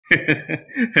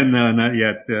No, not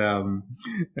yet.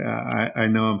 I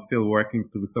know I'm still working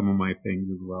through some of my things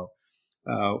as well.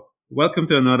 Uh, Welcome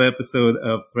to another episode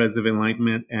of Threads of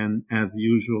Enlightenment. And as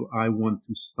usual, I want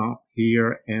to stop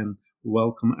here and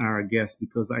welcome our guests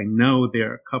because I know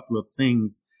there are a couple of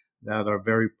things that are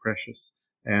very precious.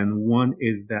 And one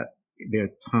is that their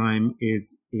time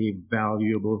is a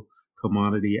valuable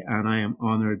commodity. And I am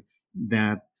honored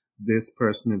that this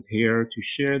person is here to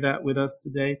share that with us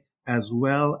today, as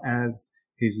well as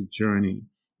his journey,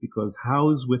 because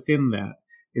housed within that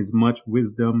is much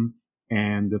wisdom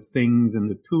and the things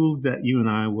and the tools that you and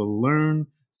I will learn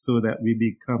so that we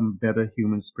become better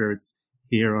human spirits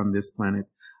here on this planet.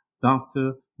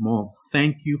 Dr. Maull,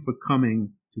 thank you for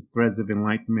coming to Threads of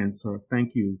Enlightenment, sir.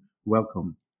 Thank you.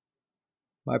 Welcome.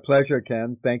 My pleasure,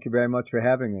 Ken. Thank you very much for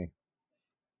having me.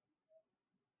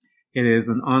 It is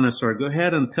an honor, sir. Go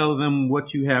ahead and tell them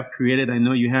what you have created. I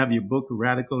know you have your book,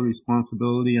 Radical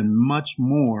Responsibility, and much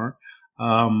more.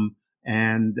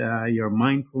 And your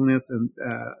mindfulness and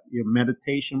your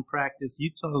meditation practice.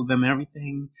 You tell them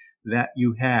everything that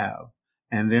you have,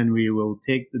 and then we will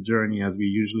take the journey as we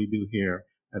usually do here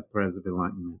at Threads of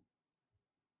Enlightenment.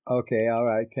 Okay, all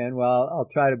right, Ken. Well, I'll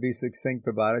try to be succinct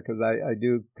about it because I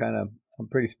do I'm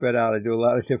pretty spread out. I do a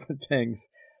lot of different things,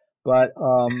 but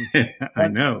I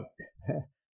know.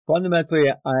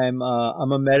 Fundamentally, I'm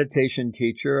a meditation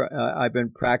teacher. I've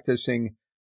been practicing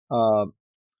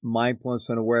mindfulness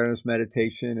and awareness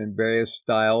meditation in various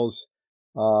styles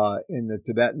in the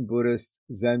Tibetan Buddhist,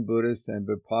 Zen Buddhist, and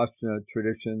Vipassana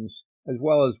traditions, as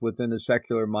well as within the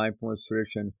secular mindfulness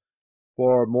tradition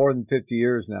for more than 50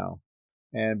 years now,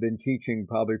 and been teaching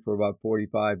probably for about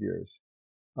 45 years.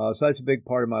 So that's a big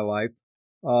part of my life.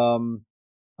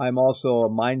 I'm also a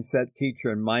mindset teacher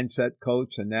and mindset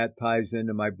coach, and that ties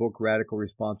into my book, Radical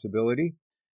Responsibility,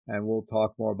 and we'll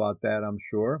talk more about that, I'm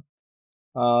sure.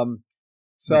 And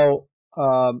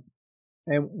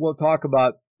we'll talk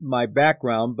about my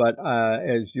background, but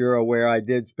as you're aware, I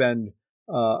did spend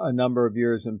a number of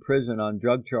years in prison on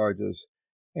drug charges.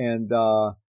 And,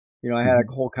 I had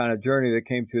a whole kind of journey that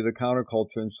came through the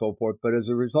counterculture and so forth. But as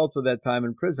a result of that time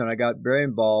in prison, I got very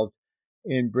involved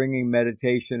in bringing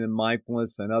meditation and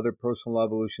mindfulness and other personal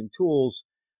evolution tools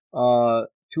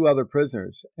to other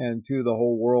prisoners and to the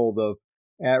whole world of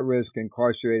at-risk,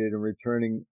 incarcerated, and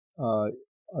returning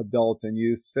adult and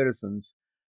youth citizens.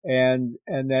 And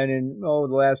then in the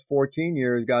last 14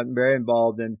 years, gotten very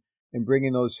involved in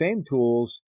bringing those same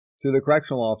tools to the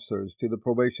correctional officers, to the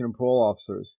probation and parole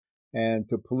officers, and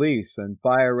to police and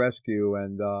fire rescue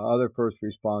and other first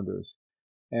responders.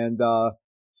 And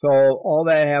so all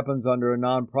that happens under a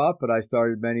nonprofit I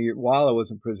started while I was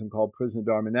in prison called Prison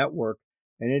Dharma Network,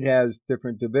 and it has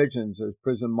different divisions. There's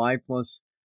Prison Mindfulness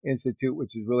Institute,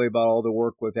 which is really about all the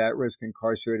work with at-risk,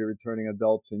 incarcerated, returning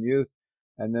adults and youth.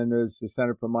 And then there's the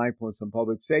Center for Mindfulness and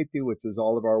Public Safety, which is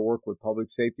all of our work with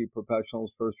public safety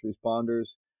professionals, first responders.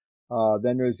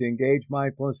 Then there's the Engage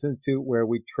Mindfulness Institute, where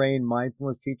we train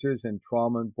mindfulness teachers in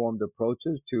trauma-informed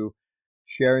approaches to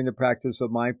sharing the practice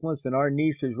of mindfulness. And our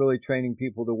niche is really training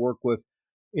people to work with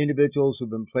individuals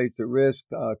who've been placed at risk,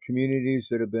 communities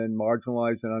that have been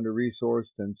marginalized and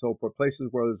under-resourced, and so forth, places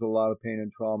where there's a lot of pain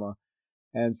and trauma.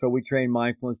 And so we train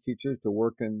mindfulness teachers to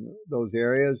work in those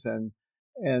areas, and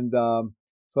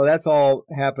so that's all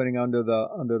happening under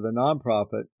the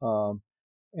nonprofit.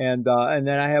 And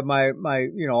then I have my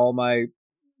all my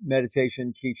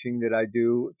meditation teaching that I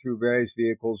do through various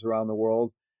vehicles around the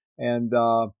world, and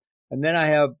then I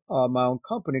have my own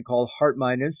company called Heart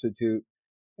Mind Institute,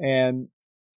 and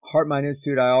Heart Mind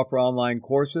Institute, I offer online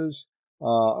courses.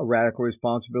 A Radical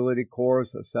Responsibility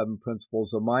course, a 7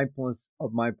 Principles of Mindfulness,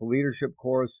 of Mindful Leadership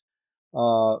course,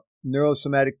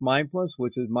 Neurosomatic Mindfulness,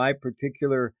 which is my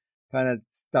particular kind of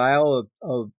style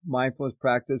of mindfulness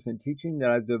practice and teaching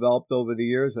that I've developed over the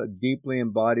years, a deeply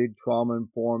embodied,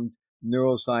 trauma-informed,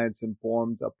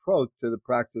 neuroscience-informed approach to the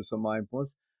practice of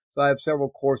mindfulness. So I have several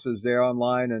courses there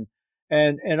online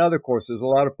and other courses, a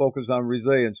lot of focus on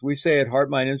resilience. We say at Heart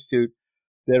Mind Institute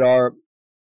that our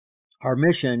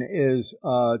mission is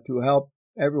to help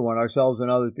everyone, ourselves and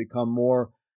others, become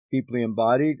more deeply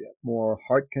embodied, more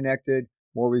heart-connected,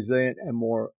 more resilient, and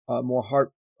more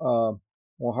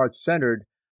heart-centered,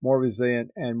 more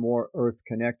resilient, and more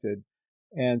earth-connected.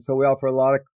 And so we offer a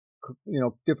lot of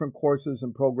different courses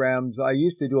and programs. I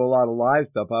used to do a lot of live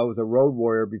stuff. I was a road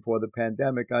warrior before the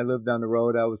pandemic. I lived on the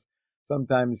road. I was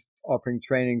sometimes offering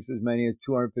trainings as many as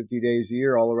 250 days a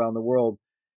year all around the world.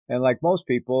 And like most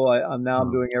people, I'm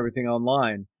doing everything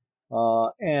online.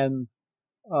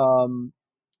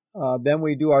 Then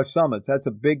we do our summits. That's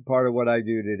a big part of what I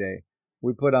do today.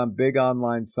 We put on big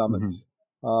online summits.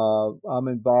 I'm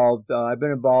involved. I've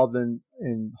been involved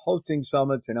in hosting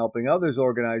summits and helping others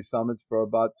organize summits for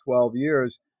about 12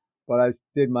 years. But I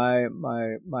did my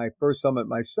first summit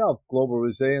myself, Global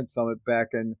Resilience Summit, back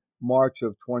in March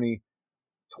of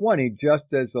 2020, just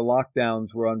as the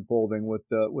lockdowns were unfolding with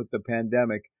the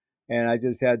pandemic. And I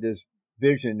just had this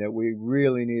vision that we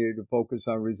really needed to focus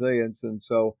on resilience. And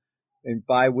so in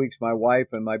 5 weeks, my wife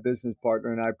and my business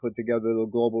partner and I put together the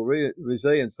Global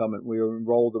Resilience Summit. We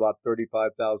enrolled about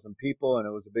 35,000 people, and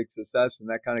it was a big success, and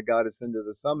that kind of got us into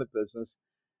the summit business.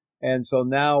 And so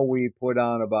now we put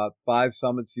on about 5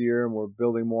 summits a year, and we're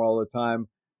building more all the time.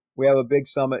 We have a big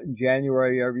summit in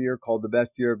January every year called the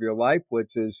Best Year of Your Life,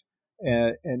 which is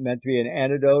meant to be an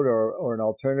antidote or an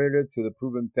alternative to the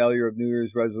proven failure of New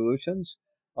Year's resolutions.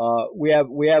 We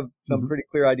have some pretty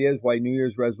clear ideas why New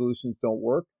Year's resolutions don't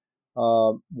work.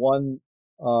 One,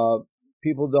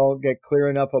 people don't get clear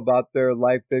enough about their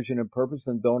life vision and purpose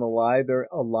and don't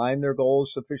align their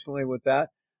goals sufficiently with that.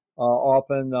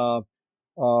 Often,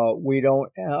 we don't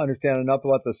understand enough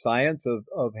about the science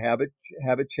of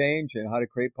habit change and how to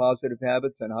create positive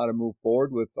habits and how to move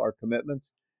forward with our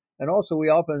commitments. And also, we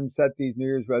often set these New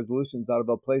Year's resolutions out of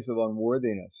a place of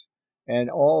unworthiness. And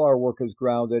all our work is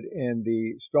grounded in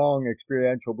the strong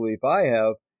experiential belief I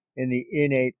have in the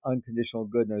innate unconditional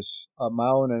goodness of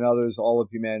Maull and others, all of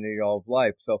humanity, all of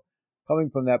life. So coming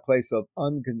from that place of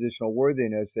unconditional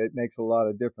worthiness, it makes a lot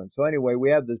of difference. So anyway, we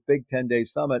have this big 10-day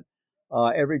summit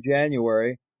every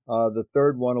January. The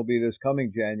third one will be this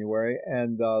coming January.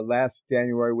 And last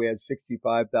January, we had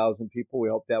 65,000 people. We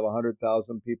hope to have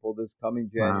 100,000 people this coming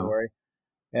January. Wow.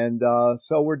 And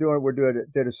so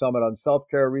did a summit on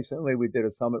self-care recently. We did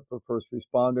a summit for first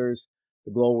responders,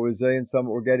 the Global Resilience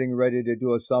Summit. We're getting ready to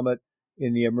do a summit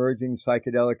in the emerging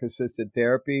psychedelic-assisted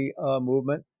therapy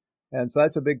movement. And so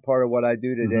that's a big part of what I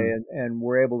do today. And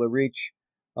we're able to reach,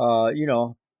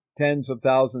 tens of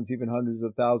thousands, even hundreds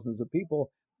of thousands of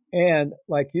people. And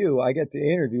like you, I get to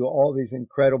interview all these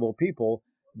incredible people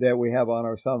that we have on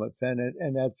our summits.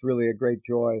 And that's really a great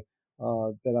joy.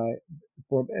 A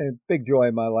big joy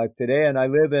in my life today. And I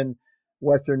live in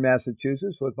Western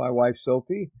Massachusetts with my wife,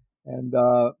 Sophie, and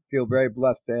feel very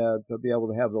blessed to be able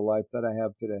to have the life that I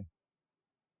have today.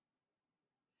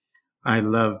 I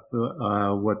love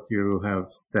what you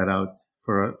have set out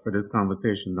for this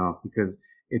conversation now, because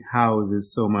it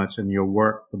houses so much in your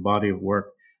work, the body of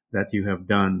work that you have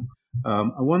done.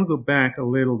 I want to go back a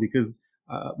little because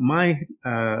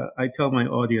I tell my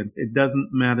audience, it doesn't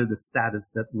matter the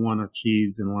status that one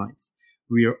achieves in life.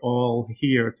 We are all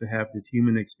here to have this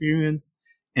human experience,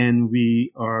 and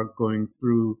we are going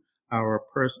through our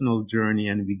personal journey,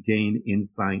 and we gain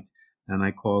insight. And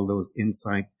I call those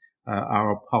insight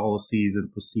our policies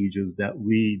and procedures that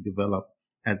we develop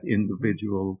as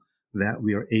individuals, that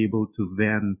we are able to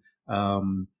then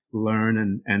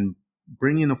learn and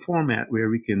bring in a format where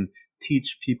we can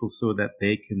teach people so that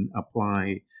they can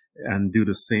apply and do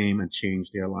the same and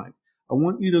change their life. I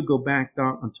want you to go back,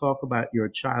 Doc, and talk about your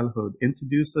childhood.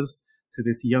 Introduce us to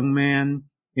this young man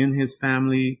in his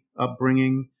family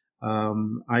upbringing.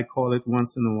 I call it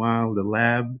once in a while the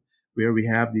lab, where we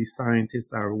have these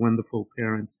scientists, our wonderful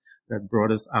parents that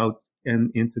brought us out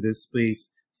and into this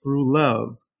space through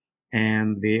love.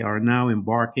 And they are now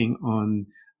embarking on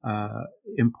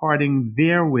imparting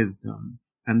their wisdom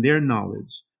and their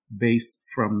knowledge based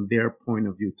from their point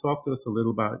of view. Talk to us a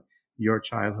little about your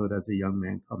childhood as a young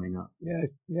man coming up.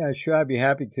 Yeah, sure. I'd be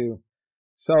happy to.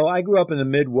 So I grew up in the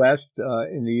Midwest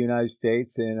in the United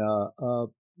States in a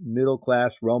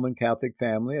middle-class Roman Catholic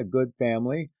family, a good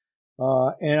family.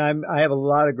 And I have a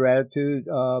lot of gratitude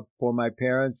for my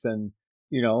parents and,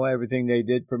 everything they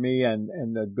did for me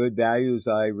and the good values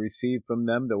I received from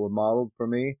them that were modeled for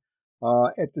me.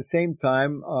 At the same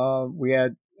time, we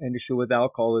had an issue with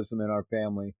alcoholism in our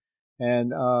family. And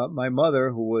my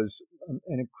mother, who was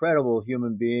an incredible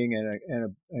human being and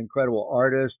an incredible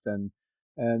artist, and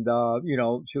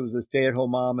she was a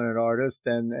stay-at-home mom and an artist,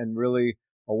 and really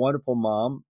a wonderful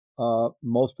mom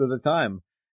most of the time.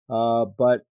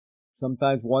 But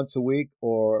sometimes once a week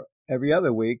or every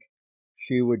other week,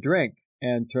 she would drink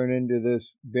and turn into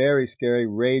this very scary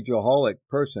rageaholic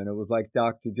person. It was like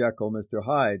Dr. Jekyll, Mr.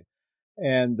 Hyde.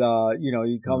 And,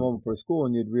 you'd come home from school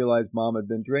and you'd realize mom had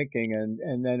been drinking,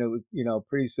 and then it was,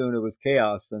 pretty soon it was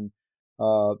chaos and,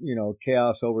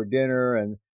 chaos over dinner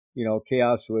and,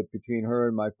 chaos between her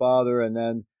and my father. And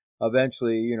then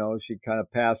eventually, she'd kind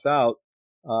of pass out,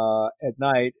 at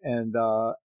night, and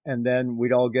then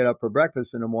we'd all get up for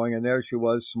breakfast in the morning, and there she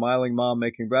was, smiling mom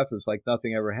making breakfast like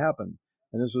nothing ever happened.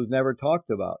 And this was never talked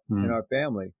about in our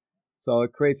family. So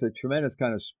it creates a tremendous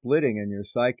kind of splitting in your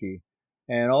psyche.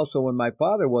 And also when my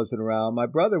father wasn't around, my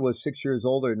brother was 6 years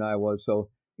older than I was, so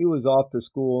he was off to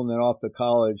school and then off to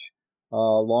college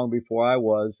long before I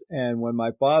was. And when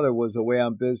my father was away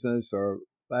on business or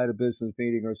I had a business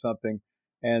meeting or something,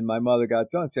 and my mother got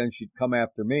drunk, then she'd come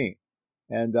after me.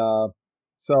 And I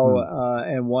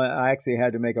actually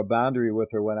had to make a boundary with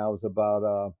her when I was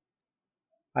about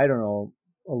I don't know,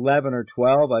 11 or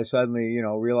 12. I suddenly,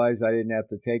 realized I didn't have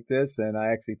to take this, and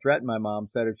I actually threatened my mom,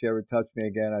 said if she ever touched me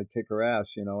again, I'd kick her ass,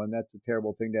 and that's a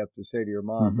terrible thing to have to say to your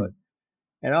mom. Mm-hmm.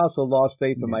 And I also lost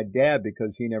faith in Yeah. my dad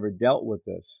because he never dealt with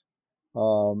this.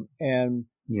 And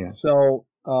Yeah. so,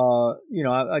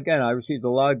 again, I received a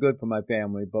lot of good from my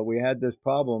family, but we had this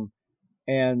problem.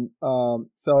 And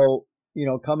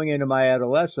coming into my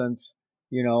adolescence,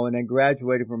 and then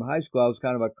graduating from high school, I was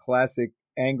kind of a classic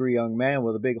angry young man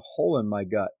with a big hole in my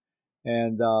gut.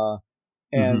 And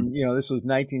this was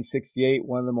 1968,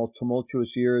 one of the most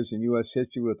tumultuous years in U.S.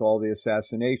 history with all the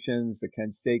assassinations, the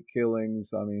Kent State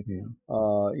killings. I mean,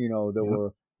 there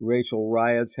were racial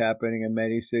riots happening in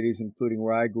many cities, including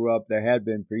where I grew up. There had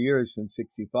been for years since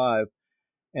 '65.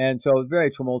 And so it was a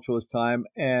very tumultuous time.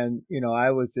 And,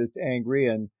 I was just angry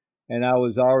and I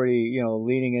was already,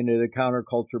 leaning into the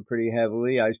counterculture pretty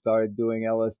heavily. I started doing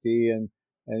LSD and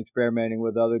experimenting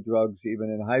with other drugs even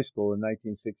in high school in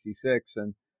 1966.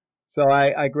 And so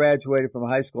I graduated from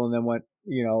high school and then went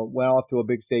off to a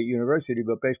big state university,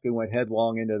 but basically went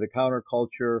headlong into the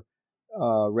counterculture,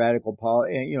 radical,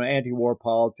 anti-war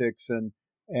politics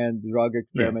and drug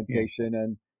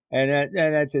experimentation. And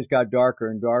that just got darker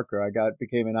and darker. I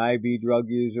became an IV drug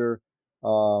user. I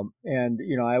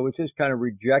was just kind of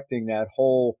rejecting that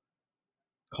whole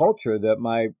culture that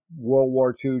my World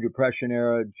War II Depression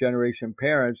era generation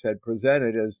parents had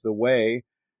presented as the way.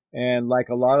 And like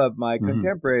a lot of my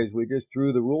contemporaries, we just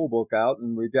threw the rule book out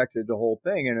and rejected the whole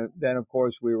thing. And then, of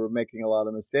course, we were making a lot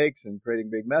of mistakes and creating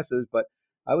big messes. But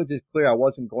I was just clear I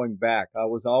wasn't going back. I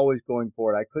was always going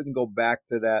forward. I couldn't go back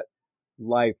to that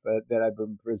life that I've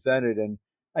been presented. And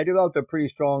I developed a pretty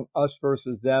strong us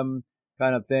versus them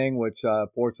kind of thing, which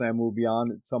fortunately I moved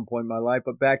beyond at some point in my life.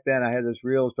 But back then I had this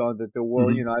real strong that the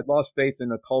world, I'd lost faith in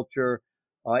the culture.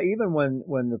 Even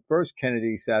when the first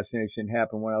Kennedy assassination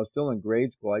happened, when I was still in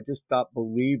grade school, I just stopped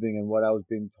believing in what I was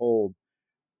being told.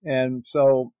 And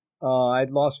so I'd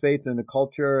lost faith in the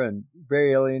culture and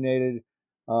very alienated.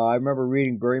 I remember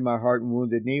reading Bury My Heart and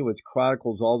Wounded Knee, which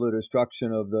chronicles all the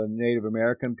destruction of the Native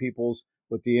American peoples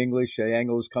with the English, the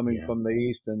Anglos coming from the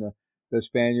east and the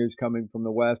Spaniards coming from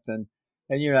the west. And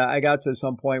I got to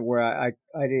some point where I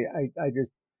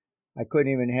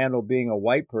couldn't even handle being a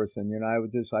white person.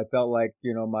 I felt like,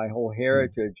 my whole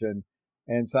heritage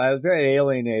and so I was very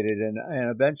alienated and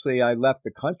eventually I left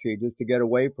the country just to get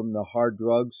away from the hard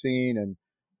drug scene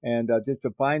and just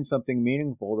to find something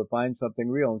meaningful, to find something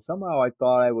real. And somehow I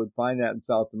thought I would find that in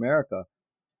South America.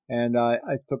 And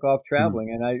I took off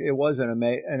traveling and it was an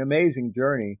amazing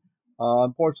journey.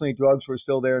 Unfortunately, drugs were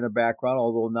still there in the background,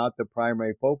 although not the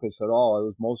primary focus at all. It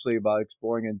was mostly about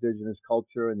exploring indigenous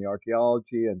culture and the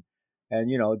archaeology and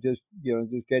just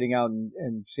getting out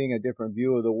and seeing a different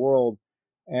view of the world.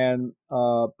 And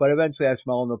but eventually I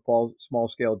smelled the small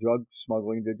scale drug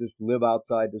smuggling to just live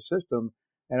outside the system.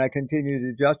 And I continued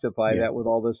to justify that with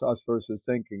all this us versus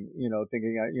thinking,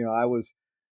 I was,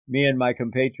 me and my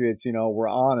compatriots, were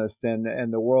honest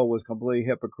and the world was completely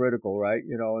hypocritical, right?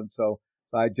 And so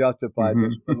I justified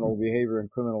this criminal behavior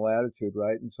and criminal attitude,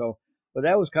 right? And so, but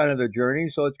that was kind of the journey.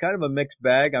 So it's kind of a mixed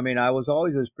bag. I mean, I was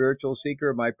always a spiritual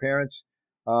seeker. My parents,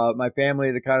 my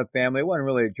family, the kind of family, it wasn't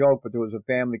really a joke, but there was a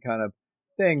family kind of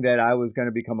thing that I was going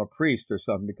to become a priest or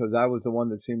something because I was the one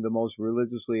that seemed the most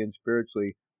religiously and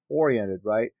spiritually oriented,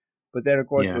 right? But then, of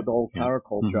course, with the whole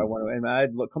counterculture, I went, and I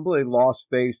had completely lost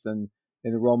faith in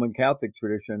the Roman Catholic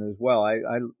tradition as well. I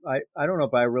don't know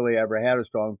if I really ever had a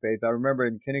strong faith. I remember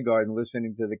in kindergarten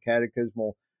listening to the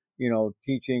catechismal,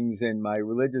 teachings in my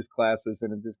religious classes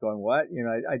and just going, what?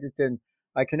 I just didn't.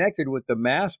 I connected with the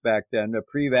Mass back then, the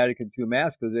pre-Vatican II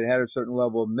Mass, because it had a certain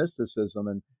level of mysticism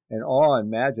and awe and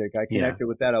magic. I connected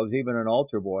with that. I was even an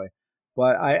altar boy,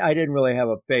 but I didn't really have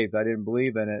a faith. I didn't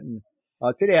believe in it. And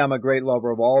today I'm a great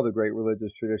lover of all the great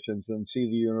religious traditions and see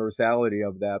the universality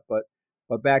of that. But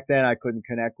back then I couldn't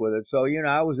connect with it. So,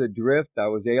 I was adrift. I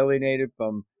was alienated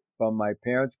from my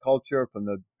parents' culture, from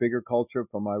the bigger culture,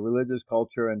 from my religious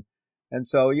culture. And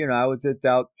so, I was just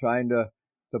out trying to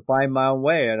find my own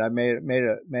way. And I made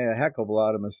a heck of a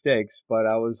lot of mistakes, but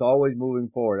I was always moving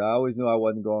forward. I always knew I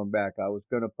wasn't going back. I was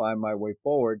going to find my way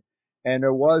forward. And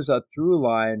there was a through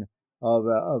line of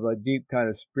a deep kind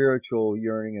of spiritual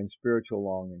yearning and spiritual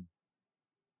longing.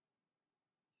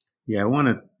 Yeah, I want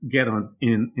to get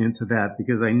into that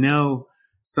because I know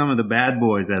some of the bad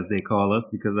boys, as they call us,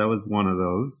 because I was one of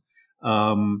those.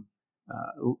 Um,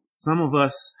 some of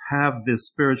us have this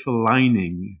spiritual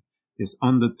lining, this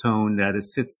undertone that it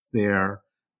sits there,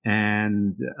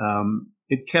 and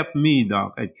it kept me,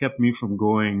 Doc. It kept me from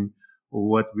going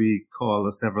what we call,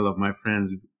 several of my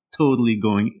friends, totally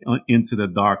going into the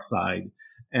dark side.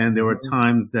 And there were Mm-hmm.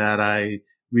 times that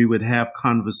we would have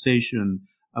conversation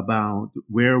about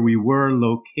where we were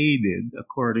located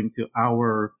according to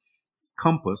our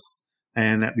compass,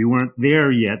 and that we weren't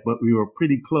there yet, but we were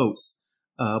pretty close.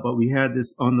 But we had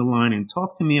this underlining.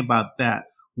 Talk to me about that.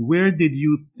 Where did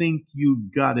you think you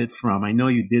got it from? I know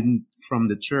you didn't from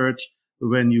the church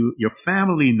when your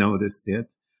family noticed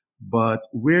it, but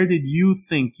where did you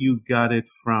think you got it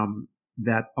from,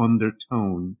 that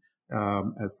undertone,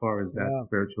 as far as that Yeah.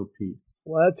 spiritual piece?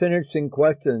 Well, that's an interesting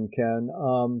question, Ken.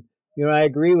 I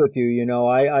agree with you.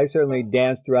 I certainly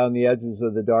danced around the edges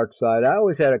of the dark side. I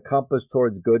always had a compass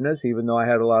towards goodness, even though I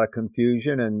had a lot of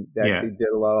confusion and Yeah. actually did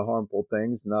a lot of harmful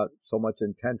things, not so much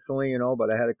intentionally, but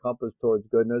I had a compass towards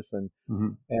goodness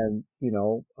Mm-hmm. and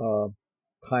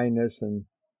kindness and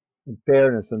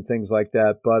fairness and things like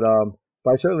that. But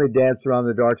I certainly danced around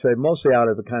the dark side, mostly out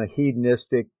of a kind of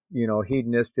hedonistic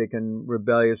and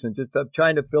rebellious, and just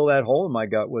trying to fill that hole in my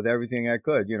gut with everything I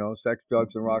could, sex,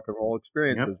 drugs, and rock and roll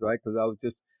experiences, Yep. right? Because I was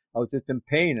just in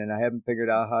pain, and I haven't figured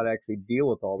out how to actually deal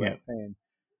with all Yeah. that pain.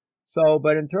 So,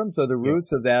 but in terms of the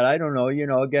roots Yes. of that, I don't know.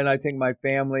 Again, I think my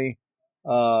family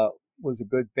uh, was a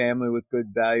good family with good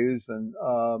values,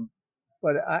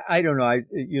 but I don't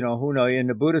know. Who knows? In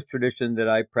the Buddhist tradition that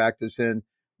I practice in,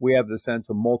 we have the sense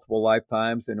of multiple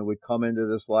lifetimes, and we come into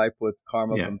this life with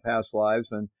karma Yeah. from past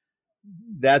lives, and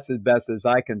that's as best as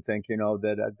I can think.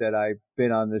 That I've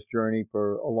been on this journey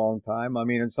for a long time. I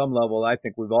mean, in some level, I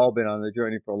think we've all been on the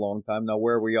journey for a long time. Now,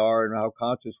 where we are and how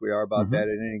conscious we are about Mm-hmm. that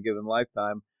in any given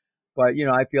lifetime. But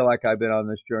I feel like I've been on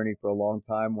this journey for a long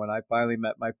time. When I finally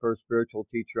met my first spiritual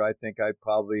teacher, I think I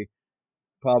probably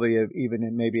have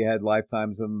even maybe had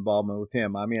lifetimes of involvement with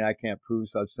him. I mean, I can't prove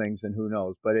such things, and who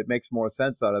knows? But it makes more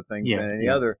sense out of things Yeah.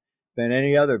 Yeah. than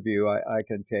any other view I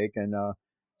can take. And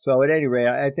so, at any rate,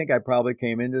 I think I probably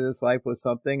came into this life with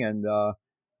something. And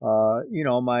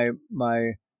my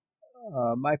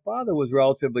father was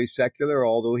relatively secular,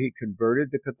 although he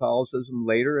converted to Catholicism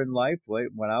later in life,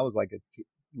 when I was like a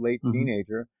late Mm-hmm.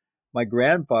 teenager. My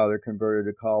grandfather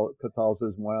converted to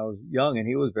Catholicism when I was young, and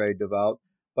he was very devout.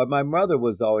 But my mother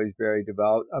was always very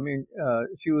devout. I mean,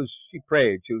 she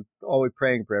prayed. She was always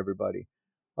praying for everybody.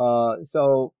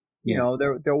 So Yeah.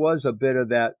 there was a bit of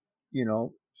that,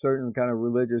 certain kind of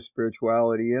religious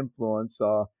spirituality influence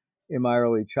in my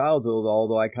early childhood,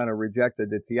 although I kind of rejected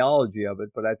the theology of it.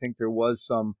 But I think there was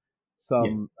Yeah.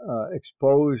 some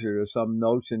exposure to some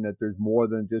notion that there's more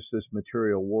than just this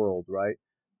material world, right?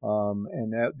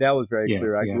 And that was very Yeah.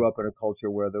 clear. I Yeah. grew up in a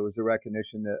culture where there was a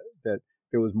recognition that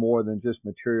there was more than just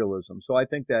materialism. So I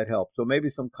think that helped. So maybe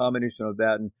some combination of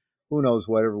that, and who knows,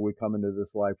 whatever we come into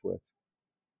this life with.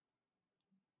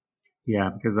 Yeah.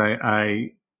 Because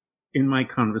in my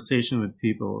conversation with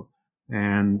people,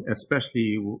 and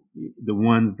especially the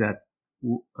ones that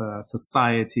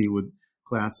society would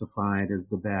classify as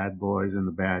the bad boys and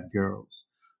the bad girls,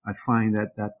 I find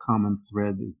that common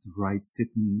thread is right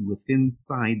sitting within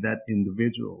inside that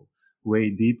individual, way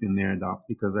deep in there, Doc,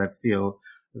 because I feel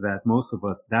that most of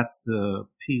us, that's the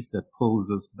piece that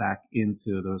pulls us back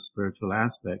into the spiritual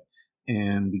aspect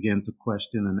and begin to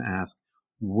question and ask,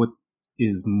 what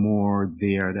is more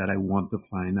there that I want to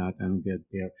find out and get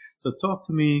there? So talk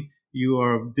to me. You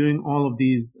are doing all of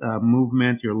these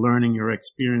movement, you're learning, you're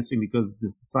experiencing, because the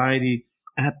society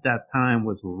at that time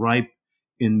was ripe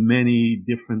in many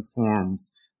different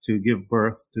forms to give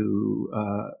birth to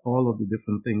all of the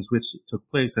different things which took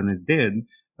place, and it did.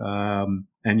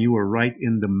 And you were right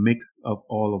in the mix of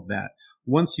all of that.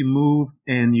 Once you moved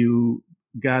and you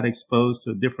got exposed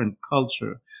to a different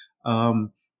culture,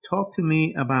 talk to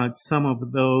me about some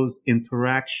of those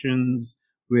interactions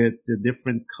with the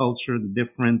different culture, the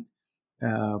different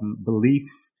belief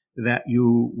that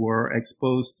you were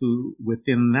exposed to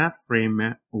within that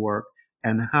framework,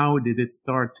 and how did it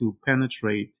start to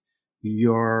penetrate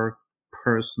your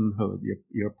personhood,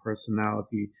 your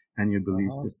personality, and your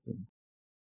belief Uh-huh. system?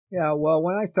 Yeah, well,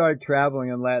 when I started traveling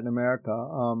in Latin America,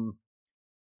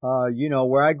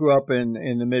 where I grew up in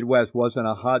the Midwest wasn't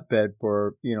a hotbed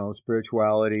for,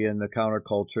 spirituality and the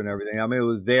counterculture and everything. I mean, it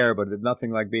was there, but it's nothing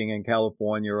like being in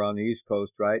California or on the East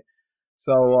Coast, right?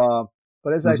 So,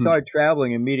 but as I Mm-hmm. started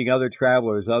traveling and meeting other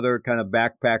travelers, other kind of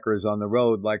backpackers on the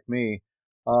road like me,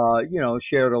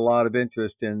 shared a lot of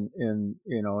interest in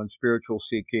spiritual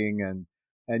seeking and,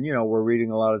 we're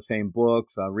reading a lot of the same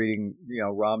books. Reading,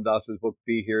 Ram Dass's book,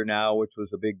 Be Here Now, which was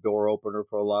a big door opener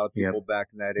for a lot of people Yep. back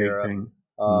in that Big era. thing.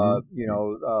 Yep.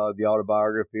 The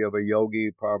autobiography of a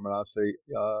yogi, Paramanasa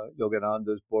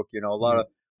Yogananda's book, Yep.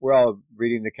 we're all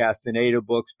reading the Castaneda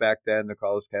books back then, the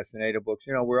Carlos Castaneda books.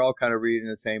 We're all kind of reading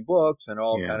the same books and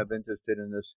all Yeah. kind of interested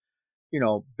in this,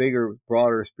 bigger,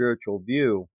 broader spiritual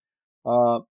view.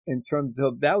 In terms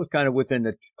of that was kind of within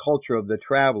the culture of the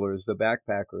travelers, the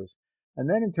backpackers. And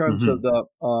then in terms of the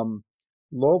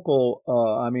local,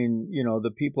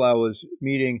 the people I was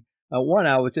meeting, one,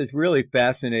 I was just really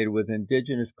fascinated with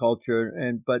indigenous culture,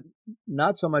 but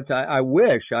not so much. I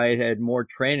wish I had more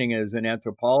training as an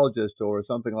anthropologist or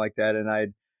something like that,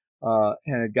 and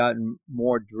had gotten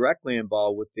more directly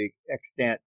involved with the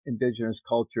extant indigenous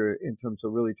culture in terms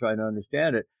of really trying to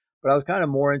understand it. But I was kind of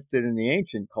more interested in the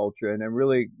ancient culture and then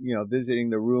really,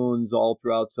 visiting the ruins all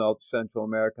throughout Central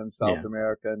America and South Yeah.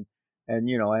 America and,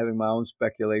 having my own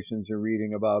speculations and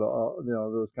reading about,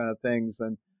 those kind of things.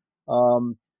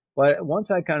 But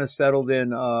once I kind of settled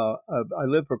in, I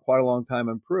lived for quite a long time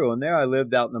in Peru, and there I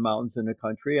lived out in the mountains in the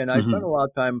country, and I spent a lot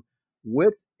of time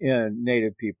with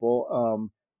native people.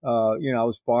 I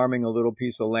was farming a little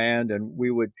piece of land and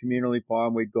we would communally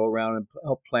farm. We'd go around and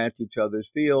help plant each other's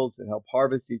fields and help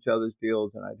harvest each other's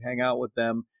fields. And I'd hang out with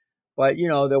them. But,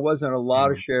 there wasn't a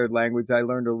lot of Yeah. shared language. I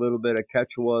learned a little bit of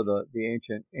Quechua, the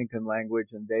ancient Incan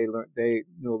language, and they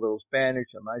knew a little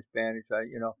Spanish and my Spanish,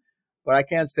 but I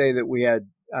can't say that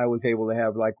I was able to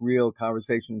have like real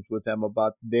conversations with them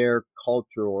about their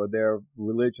culture or their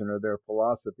religion or their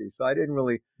philosophy. So I didn't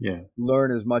really Yeah.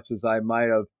 learn as much as I might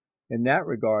have in that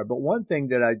regard. But one thing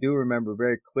that I do remember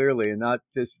very clearly, and not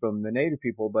just from the native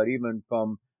people, but even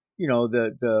from,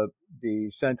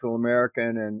 the Central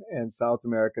American and South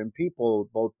American people,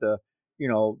 both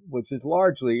which is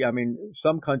largely,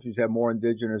 some countries have more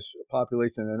indigenous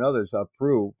population than others.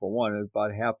 Peru, for one, is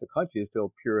about half the country is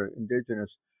still pure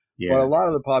indigenous. But a Yeah. lot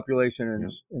of the population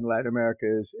Yep. in Latin America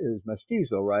is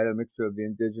mestizo, right? A mixture of the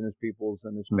indigenous peoples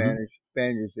and the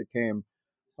Spaniards that came.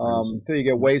 Until you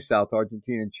get way south,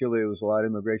 Argentina and Chile, there was a lot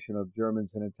of immigration of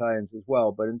Germans and Italians as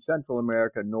well. But in Central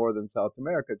America, Northern South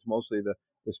America, it's mostly the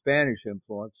Spanish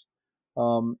influence.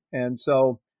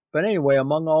 But anyway,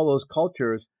 among all those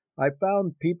cultures, I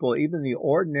found people, even the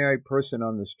ordinary person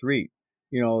on the street,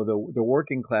 the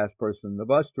working class person, the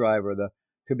bus driver,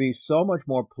 to be so much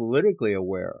more politically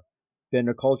aware than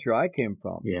the culture I came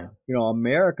from. Yeah.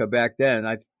 America back then,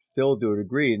 I still to a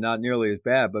degree, not nearly as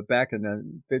bad, but back in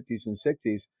the 50s and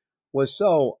 60s was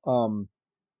so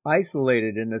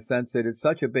isolated in the sense that it's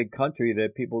such a big country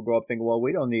that people grow up thinking, well,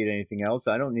 we don't need anything else.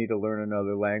 I don't need to learn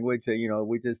another language.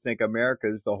 We just think America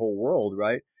is the whole world,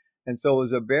 right? And so it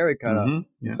was a very kind of, in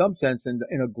Yeah. some sense, in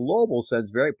a global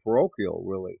sense, very parochial,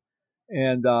 really.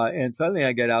 And suddenly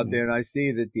I get out there and I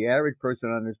see that the average person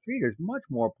on the street is much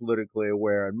more politically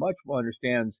aware and much more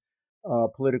understands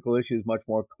political issues much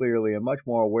more clearly and much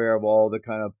more aware of all the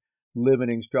kind of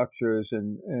limiting structures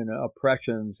and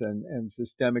oppressions and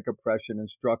systemic oppression and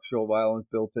structural violence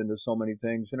built into so many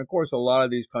things. And of course, a lot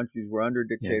of these countries were under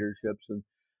dictatorships. And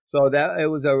so that it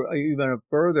was even a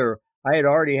further, I had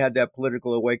already had that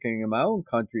political awakening in my own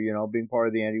country, being part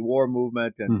of the anti-war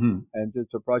movement and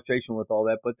just a frustration with all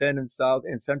that. But then in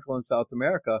Central and South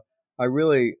America, I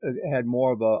really had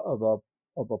more of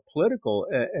a political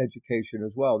education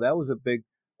as well. That was a big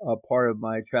part of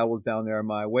my travels down there and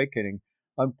my awakening.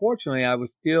 Unfortunately, I was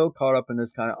still caught up in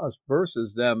this kind of us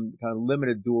versus them kind of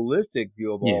limited dualistic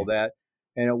view of all that.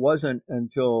 And it wasn't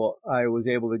until I was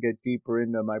able to get deeper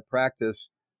into my practice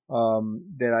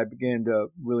that I began to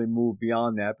really move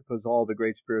beyond that, because all the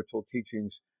great spiritual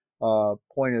teachings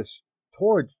point us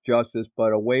towards justice,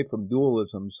 but away from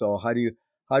dualism. So how do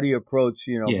you approach,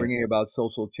 bringing Yes. about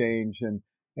social change and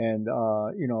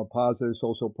positive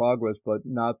social progress, but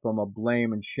not from a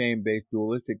blame and shame based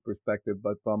dualistic perspective,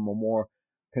 but from a more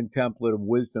contemplative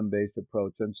wisdom based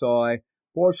approach. And so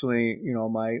fortunately,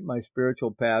 my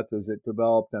spiritual path as it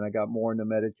developed and I got more into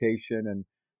meditation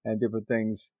and different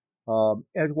things,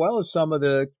 as well as some of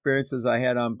the experiences I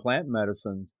had on plant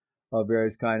medicine of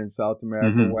various kinds in South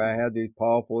America, where I had these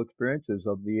powerful experiences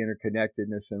of the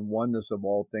interconnectedness and oneness of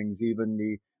all things,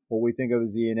 even what we think of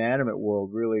as the inanimate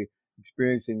world, really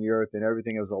experiencing the earth and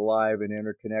everything is alive and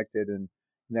interconnected, and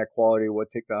that quality of what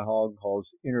Thich Nhat Hanh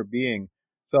calls inner being.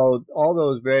 So all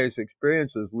those various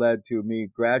experiences led to me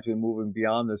gradually moving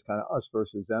beyond this kind of us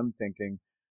versus them thinking,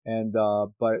 and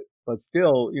but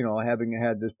still, having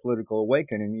had this political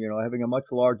awakening, having a much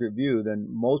larger view than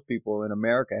most people in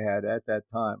America had at that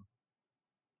time.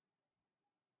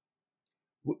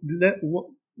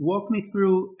 Walk me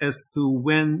through as to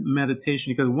when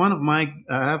meditation, because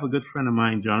I have a good friend of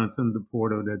mine, Jonathan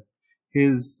DePorto, that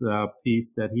his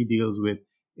piece that he deals with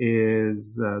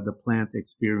is the plant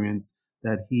experience,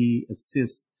 that he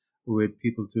assists with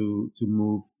people to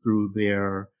move through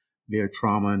their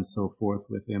trauma and so forth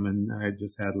with him. And I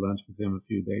just had lunch with him a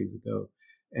few days ago,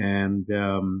 and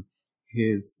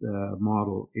his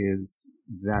model is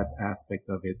that aspect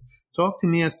of it. Talk to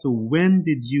me as to when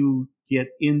did you get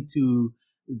into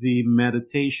the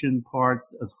meditation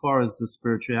parts as far as the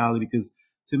spirituality? Because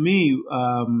to me,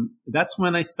 that's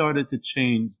when I started to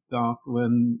change, Doc,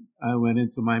 when I went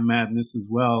into my madness as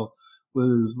well,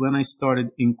 was when I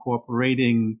started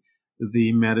incorporating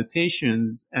the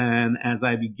meditations. And as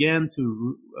I began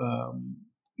to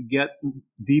get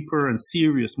deeper and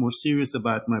more serious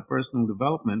about my personal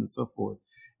development and so forth,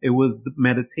 it was the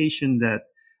meditation that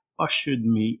ushered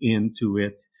me into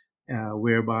it,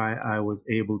 whereby I was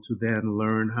able to then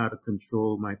learn how to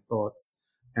control my thoughts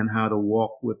and how to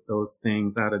walk with those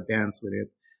things, how to dance with it,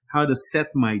 how to set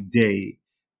my day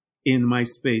in my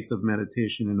space of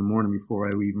meditation in the morning before I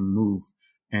even move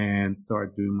and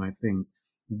start doing my things.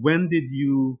 When did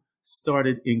you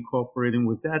started incorporating?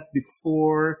 Was that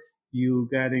before you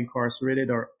got incarcerated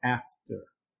or after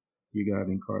you got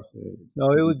incarcerated?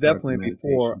 No, it was definitely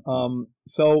before.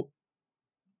 So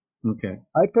okay.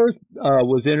 I first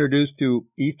was introduced to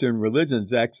Eastern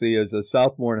religions actually as a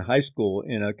sophomore in high school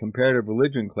in a comparative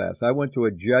religion class. I went to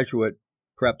a Jesuit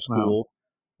prep school.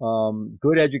 Wow.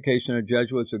 Good education. The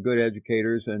Jesuits are good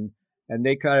educators, and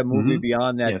they kind of moved me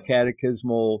beyond that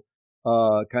catechismal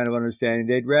kind of understanding.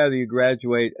 They'd rather you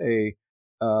graduate a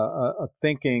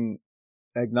thinking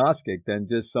agnostic than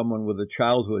just someone with a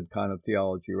childhood kind of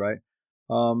theology, right?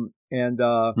 It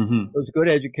was good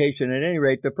education. At any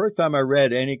rate, the first time I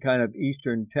read any kind of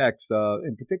Eastern text,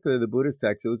 in particular the Buddhist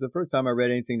text, it was the first time I read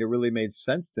anything that really made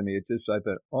sense to me. I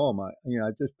thought, oh my,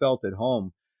 I just felt at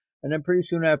home. And then pretty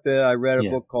soon after that, I read a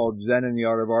book called Zen and the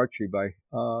Art of Archery by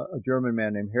a German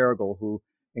man named Hergel, who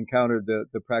encountered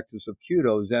the practice of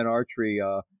Kyudo, Zen archery,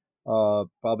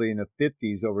 probably in the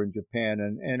 50s over in Japan.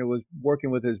 And it was working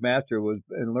with his master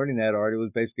and learning that art. It was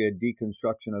basically a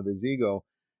deconstruction of his ego.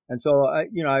 And so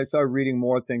I started reading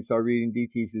more things, started reading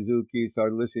D.T. Suzuki,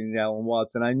 started listening to Alan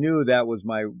Watts, and I knew that was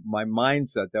my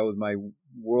mindset. That was my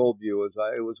worldview.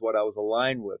 It was what I was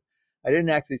aligned with. I didn't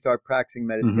actually start practicing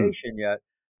meditation yet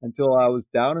until I was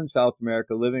down in South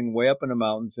America, living way up in the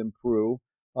mountains in Peru,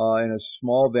 in a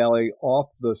small valley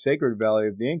off the sacred valley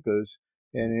of the Incas,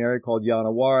 in an area called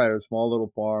Yanawara. I had a small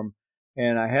little farm.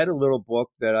 And I had a little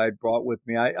book that I brought with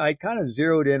me. I kind of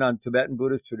zeroed in on Tibetan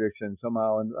Buddhist tradition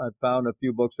somehow, and I found a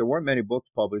few books. There weren't many books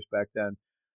published back then.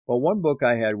 But one book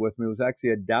I had with me was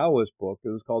actually a Taoist book. It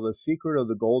was called The Secret of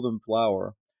the Golden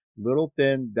Flower, little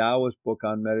thin Taoist book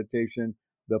on meditation.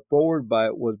 The foreword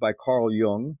was by Carl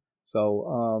Jung.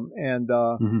 So, and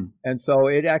so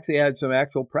it actually had some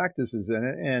actual practices in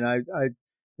it. And I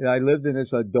lived in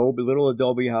this little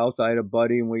adobe house. I had a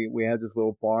buddy, and we had this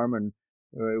little farm, and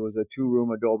it was a 2-room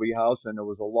adobe house, and there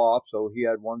was a loft. So he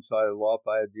had one side of the loft,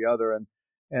 I had the other,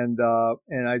 and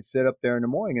I'd sit up there in the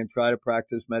morning and try to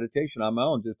practice meditation on my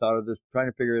own, just out of this, trying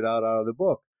to figure it out of the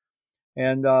book.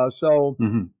 And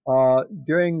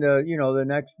during the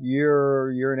next year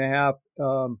and a half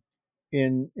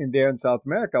in there in South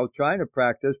America, I was trying to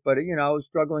practice, but I was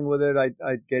struggling with it.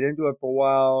 I'd get into it for a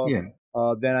while. Yeah.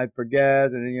 Then I'd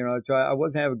forget, and I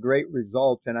wasn't having great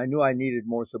results, and I knew I needed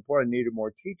more support. I needed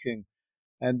more teaching.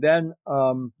 And then,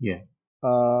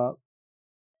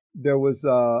 there was,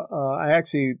 I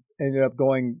actually ended up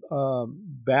going,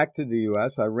 back to the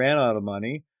U.S. I ran out of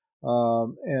money.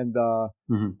 And I,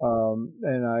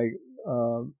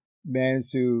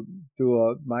 managed to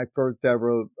do my first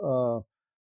ever, well,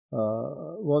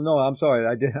 no, I'm sorry.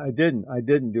 I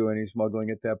didn't do any smuggling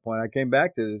at that point. I came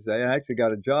back to this. I actually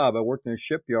got a job. I worked in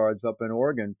shipyards up in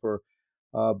Oregon for,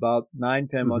 about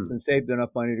 9-10 months and saved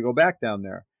enough money to go back down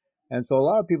there. And so a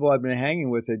lot of people I've been hanging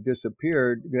with had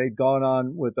disappeared. They'd gone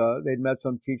on they'd met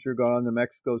some teacher, gone on to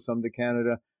Mexico, some to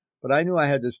Canada. But I knew I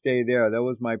had to stay there. That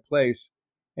was my place.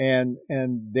 And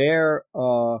there,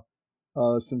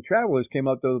 some travelers came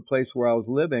up to the place where I was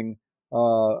living,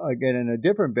 again, in a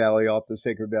different valley off the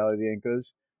sacred valley of the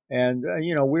Incas. And,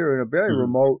 we were in a very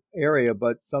remote area,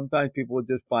 but sometimes people would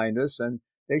just find us, and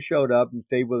they showed up and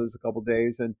stayed with us a couple of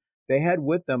days. And they had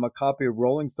with them a copy of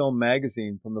Rolling Stone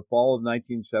magazine from the fall of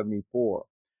 1974.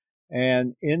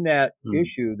 And in that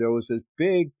issue, there was this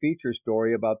big feature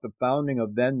story about the founding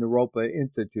of then Naropa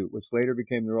Institute, which later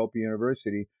became Naropa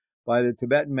University, by the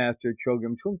Tibetan master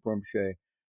Chogyam Trungpa Rinpoche.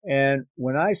 And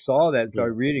when I saw that and Yeah.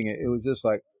 started reading it, it was just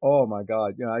like, oh my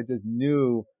God, I just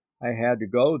knew I had to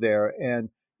go there. And,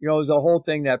 it was a whole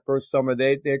thing that first summer.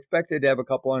 They expected to have a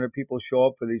couple hundred people show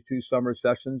up for these 2 summer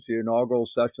sessions, the inaugural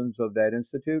sessions of that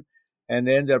institute. And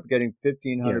they ended up getting Yeah.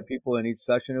 1,500 people in each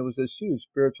session. It was this huge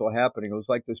spiritual happening. It was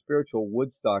like the spiritual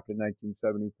Woodstock in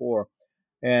 1974.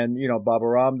 And, Baba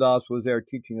Ram Dass was there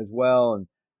teaching as well.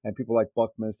 And people like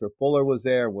Buckminster Fuller was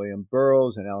there, William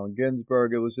Burroughs and Allen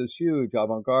Ginsberg. It was this huge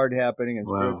avant-garde happening and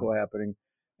Wow. spiritual happening.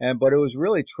 But it was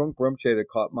really Trungpa Rinpoche that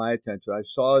caught my attention. I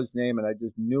saw his name and I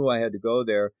just knew I had to go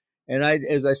there. And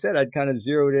as I said, I'd kind of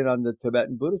zeroed in on the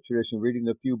Tibetan Buddhist tradition, reading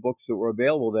the few books that were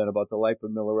available then about the life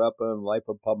of Milarepa and life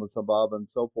of Padmasambhava and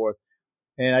so forth.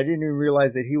 And I didn't even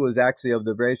realize that he was actually of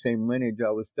the very same lineage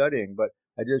I was studying. But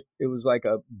it was like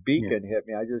a Yeah. beacon hit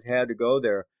me. I just had to go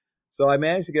there. So I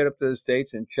managed to get up to the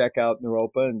States and check out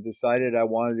Naropa and decided I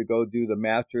wanted to go do the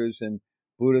Master's in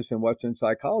Buddhist and Western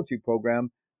Psychology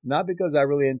program, not because I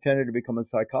really intended to become a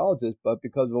psychologist, but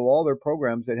because of all their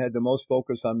programs that had the most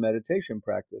focus on meditation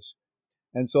practice.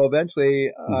 And so eventually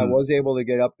I Hmm. was able to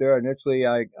get up there. Initially,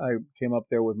 I came up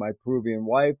there with my Peruvian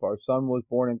wife. Our son was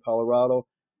born in Colorado.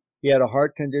 He had a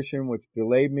heart condition which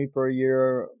delayed me for a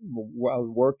year. I was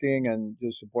working and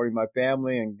just supporting my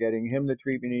family and getting him the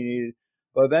treatment he needed.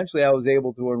 But eventually I was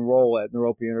able to enroll at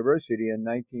Naropa University in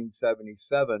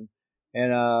 1977.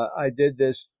 And I did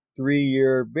this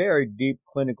 3-year, very deep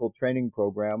clinical training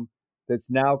program that's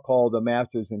now called a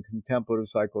Master's in Contemplative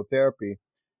Psychotherapy.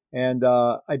 And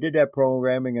I did that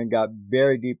programming and got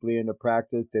very deeply into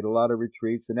practice, did a lot of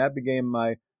retreats, and that became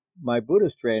my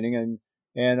Buddhist training.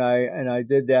 And I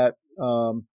did that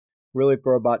really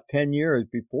for about 10 years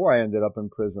before I ended up in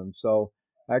prison. So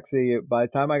actually, by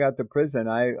the time I got to prison,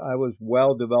 I was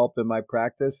well developed in my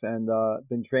practice and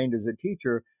been trained as a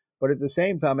teacher. But at the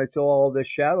same time, I saw all this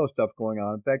shadow stuff going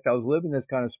on. In fact, I was living this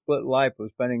kind of split life. I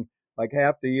was spending like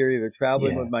half the year either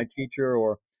traveling with Yeah. my teacher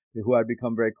or who I'd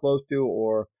become very close to,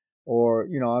 or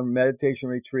on meditation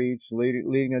retreats,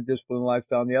 leading a disciplined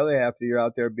lifestyle. And the other half of the year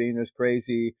out there being this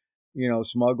crazy,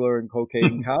 smuggler and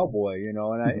cocaine cowboy,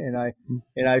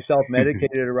 and I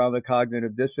self-medicated around the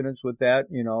cognitive dissonance with that,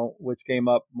 which came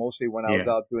up mostly when I was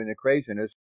Yeah. out doing the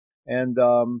craziness. And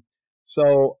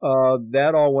so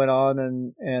that all went on,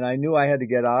 and I knew I had to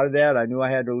get out of that. I knew I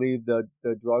had to leave the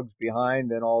drugs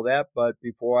behind and all that. But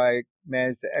before I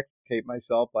managed to extricate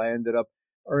myself, I ended up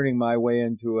earning my way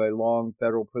into a long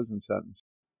federal prison sentence.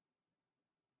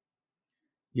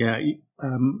 Yeah.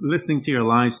 Listening to your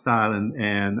lifestyle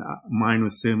and mine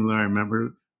was similar. I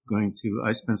remember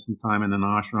I spent some time in an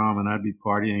ashram and I'd be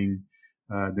partying,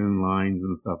 doing lines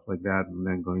and stuff like that, and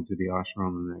then going to the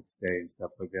ashram the next day and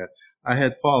stuff like that. I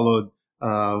had followed,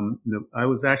 I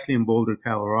was actually in Boulder,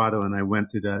 Colorado, and I went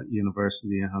to that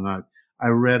university and hung out. I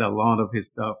read a lot of his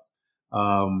stuff,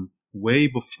 way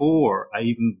before I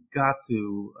even got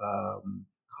to,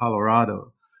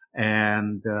 Colorado.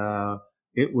 And,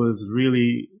 it was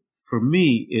really, for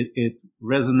me, it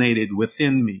resonated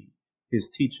within me, his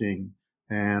teaching.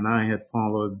 And I had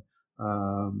followed,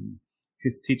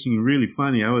 his teaching really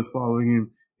funny. I was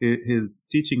following his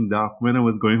teaching doc when I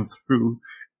was going through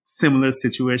similar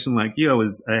situation like you.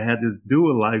 I had this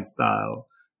dual lifestyle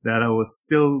that I was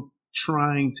still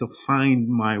trying to find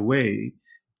my way,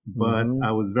 but Mm-hmm.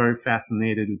 I was very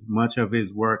fascinated with much of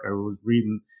his work. I was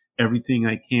reading everything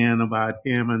I can about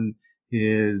him and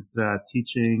his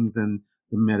teachings and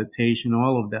the meditation,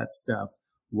 all of that stuff,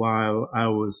 while I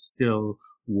was still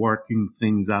working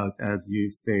things out, as you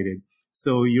stated.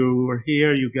 So you were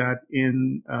here, you got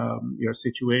in your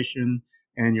situation,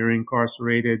 and you're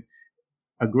incarcerated.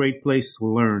 A great place to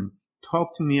learn.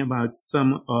 Talk to me about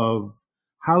some of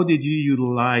how did you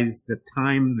utilize the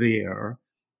time there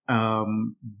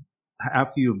um,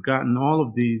 after you've gotten all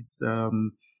of these uh,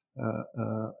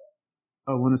 uh,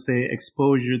 I want to say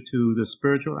exposure to the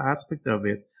spiritual aspect of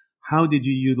it. How did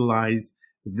you utilize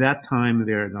that time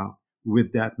there now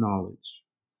with that knowledge?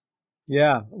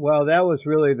 Yeah, well, that was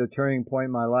really the turning point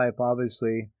in my life,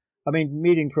 obviously. I mean,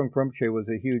 meeting Trungpa Rinpoche was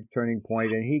a huge turning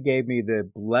point, and he gave me the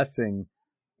blessing,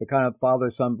 the kind of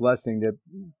father-son blessing that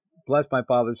blessed my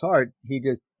father's heart. We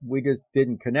just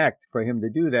didn't connect for him to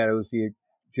do that. It was the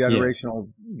Yeah.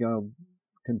 generational,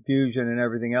 confusion and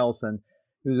everything else, and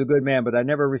he was a good man, but I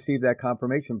never received that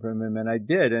confirmation from him, and I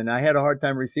did, and I had a hard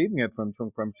time receiving it from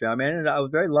Trungpa Rinpoche. I mean, and I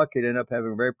was very lucky to end up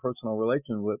having a very personal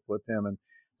relation with him, and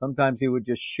sometimes he would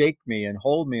just shake me and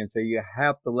hold me and say, "You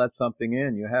have to let something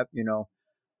in. You have,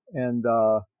 and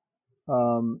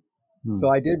um, Hmm. so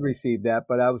I did receive that,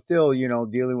 but I was still,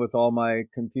 dealing with all my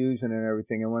confusion and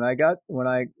everything. And when I got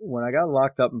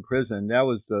locked up in prison, that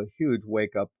was the huge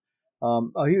wake up.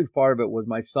 A huge part of it was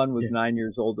my son was Yeah. 9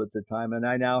 years old at the time, and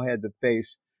I now had to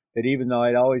face that even though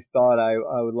I'd always thought I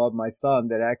would love my son,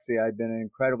 that actually I'd been an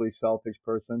incredibly selfish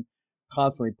person,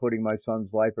 constantly putting my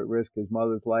son's life at risk, his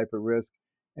mother's life at risk,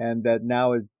 and that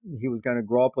now he was going to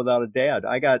grow up without a dad.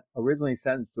 I got originally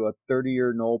sentenced to a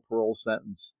 30-year no parole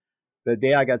sentence. The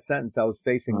day I got sentenced, I was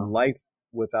facing Wow. life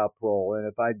without parole, and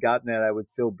if I'd gotten that, I would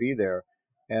still be there.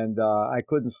 And I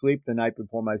couldn't sleep the night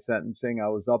before my sentencing. I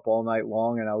was up all night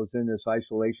long, and I was in this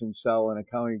isolation cell in a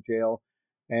county jail,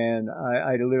 and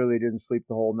I literally didn't sleep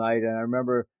the whole night. And I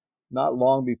remember not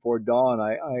long before dawn,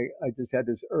 I just had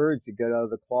this urge to get out of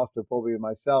the claustrophobia of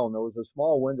my cell, and there was a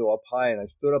small window up high, and I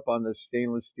stood up on this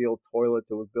stainless steel toilet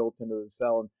that was built into the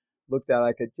cell and looked out.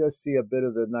 I could just see a bit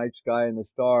of the night sky and the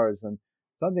stars, and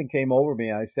something came over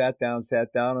me. I sat down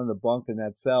on the bunk in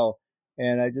that cell,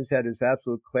 and I just had this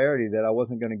absolute clarity that I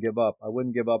wasn't going to give up. I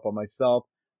wouldn't give up on myself.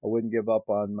 I wouldn't give up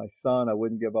on my son. I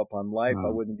wouldn't give up on life. I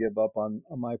Wow. wouldn't give up on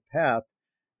my path.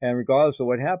 And regardless of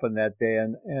what happened that day,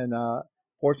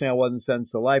 fortunately I wasn't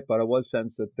sentenced to life, but I was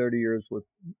sentenced to 30 years with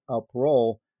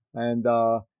parole. And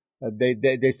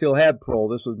they still had parole.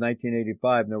 This was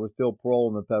 1985, and there was still parole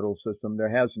in the federal system. There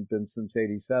hasn't been since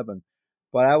 87.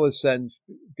 But I was sentenced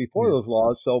before those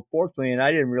laws, so fortunately, and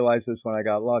I didn't realize this when I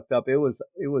got locked up. It was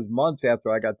months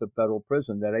after I got to federal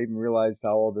prison that I even realized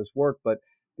how all this worked. But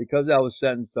because I was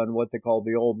sentenced on what they call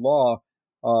the old law,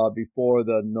 before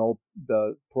the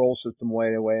parole system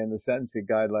went away and the sentencing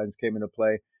guidelines came into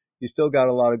play, you still got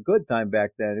a lot of good time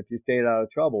back then if you stayed out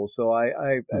of trouble. So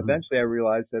eventually I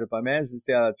realized that if I managed to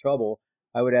stay out of trouble,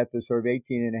 I would have to serve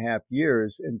 18 and a half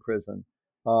years in prison.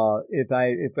 If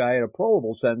I had a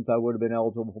parolable sentence, I would have been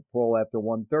eligible for parole after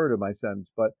 1/3 of my sentence.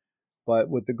 But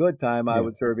with the good time, I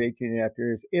would serve 18 and a half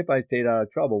years if I stayed out of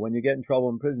trouble. When you get in trouble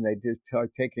in prison, they just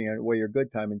start taking away your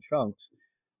good time in chunks.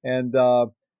 And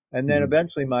then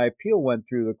eventually my appeal went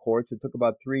through the courts. It took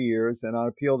about 3 years, and on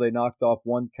appeal they knocked off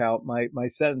one count. My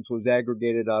sentence was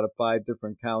aggregated out of 5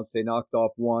 different counts. They knocked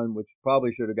off one, which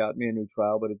probably should have got me a new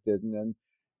trial, but it didn't.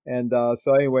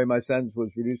 So anyway, my sentence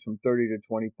was reduced from 30 to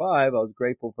 25. I was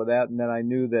grateful for that. And then I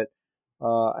knew that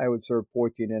I would serve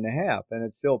 14 and a half, and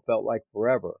it still felt like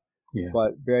forever,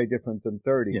 but very different than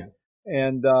 30. Yeah.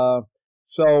 And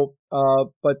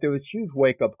but there was a huge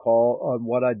wake-up call on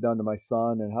what I'd done to my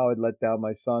son and how I'd let down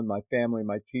my son, my family,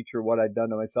 my teacher, what I'd done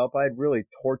to myself. I had really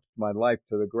torched my life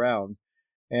to the ground.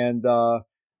 And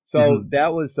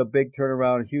that was a big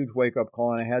turnaround, a huge wake-up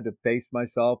call, and I had to face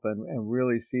myself and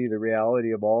really see the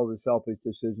reality of all the selfish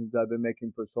decisions I've been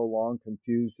making for so long,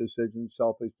 confused decisions,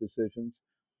 selfish decisions.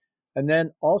 And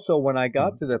then also when I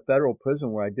got to the federal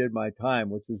prison where I did my time,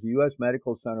 which is the U.S.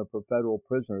 Medical Center for Federal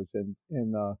Prisoners in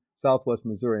Southwest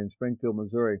Missouri, in Springfield,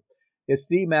 Missouri, it's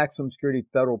the maximum security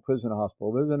federal prison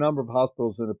hospital. There's a number of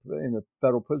hospitals in the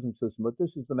federal prison system, but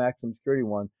this is the maximum security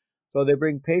one. So they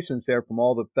bring patients there from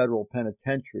all the federal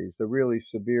penitentiaries, the really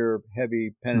severe,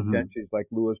 heavy penitentiaries like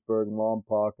Lewisburg and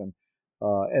Lompoc and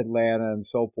Atlanta and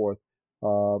so forth,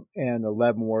 and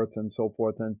Leavenworth and so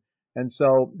forth. And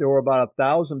so there were about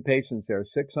 1,000 patients there,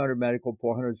 600 medical,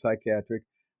 400 psychiatric,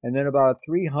 and then about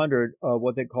 300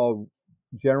 what they call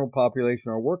general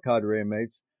population or work cadre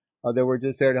inmates that were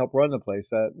just there to help run the place.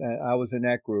 I was in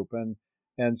that group,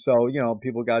 and so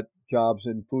people got jobs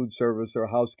in food service or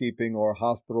housekeeping or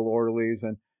hospital orderlies.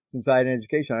 And since I had an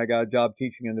education, I got a job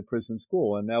teaching in the prison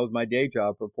school, and that was my day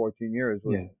job for 14 years.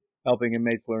 Was helping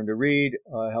inmates learn to read,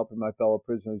 helping my fellow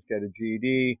prisoners get a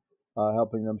GED.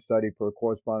 Helping them study for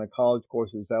correspondent college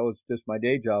courses. That was just my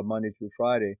day job, Monday through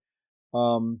Friday.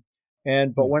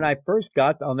 But when I first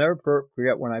got, I'll never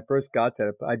forget when I first got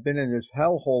there, I'd been in this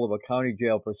hellhole of a county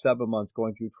jail for 7 months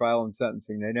going through trial and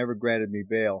sentencing. They never granted me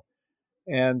bail.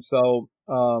 And so,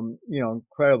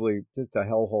 incredibly just a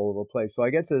hellhole of a place. So I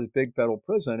get to this big federal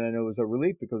prison, and it was a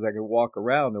relief because I could walk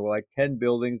around. There were like 10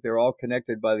 buildings. They were all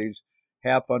connected by these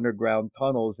half underground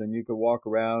tunnels, and you could walk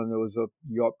around, and there was a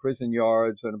prison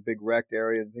yards and a big rec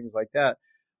area and things like that.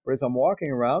 But as I'm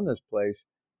walking around this place,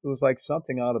 it was like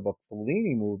something out of a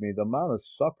Fellini movie. The amount of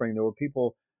suffering. There were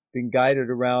people being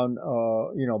guided around,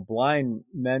 blind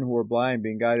men who were blind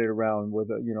being guided around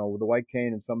with a white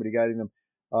cane and somebody guiding them.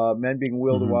 Men being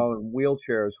wheeled around in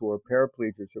wheelchairs who are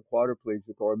paraplegics or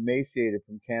quadriplegic or emaciated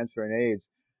from cancer and AIDS.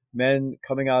 Men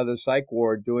coming out of the psych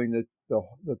ward doing the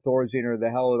Thorazine or the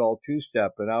Halidol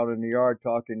two-step and out in the yard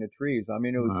talking to trees. I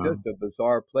mean, it was just a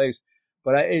bizarre place.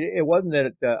 But it wasn't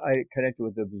that I connected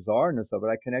with the bizarreness of it.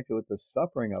 I connected with the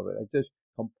suffering of it. It just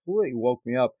completely woke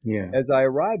me up. Yeah. As I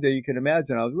arrived there, you can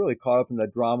imagine I was really caught up in the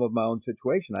drama of my own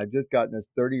situation. I'd just gotten this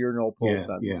 30-year no parole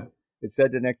sentence. Yeah. It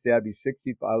said the next day I'd be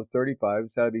 65. I was 35.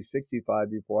 It said I'd be 65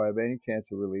 before I have any chance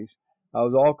of release. I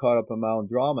was all caught up in my own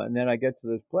drama. And then I get to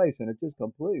this place and it just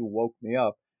completely woke me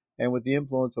up. And with the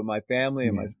influence of my family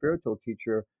and my Yeah. spiritual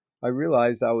teacher, I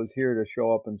realized I was here to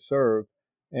show up and serve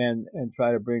and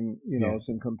try to bring, Yeah.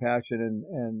 some compassion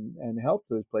and help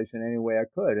to this place in any way I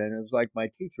could. And it was like my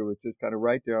teacher was just kind of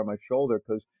right there on my shoulder,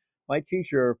 because my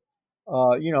teacher,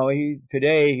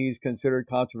 today he's considered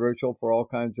controversial for all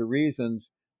kinds of reasons.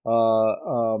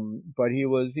 But he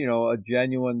was, a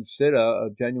genuine siddha, a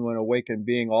genuine awakened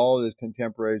being. All of his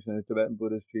contemporaries in the Tibetan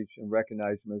Buddhist tradition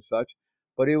recognized him as such.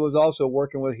 But he was also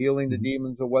working with healing the Mhm.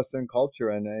 demons of Western culture,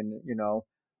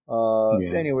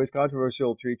 Yeah. anyways,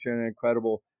 controversial teacher and an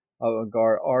incredible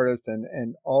avant-garde artist,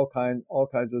 and all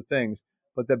kinds of things.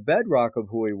 But the bedrock of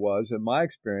who he was, in my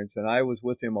experience, and I was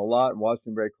with him a lot and watched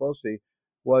him very closely,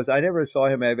 was I never saw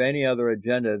him have any other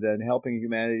agenda than helping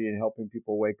humanity and helping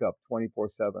people wake up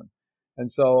 24/7.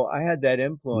 And so I had that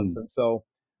influence. Mm. And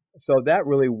so that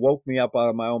really woke me up out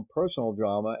of my own personal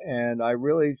drama. And I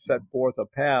really set forth a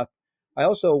path. I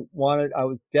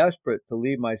was desperate to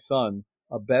leave my son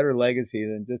a better legacy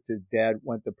than just his dad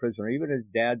went to prison, or even his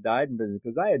dad died in prison,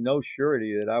 because I had no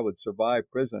surety that I would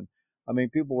survive prison. I mean,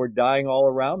 people were dying all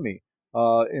around me,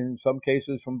 in some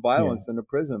cases from Yeah. violence in the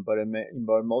prison, but in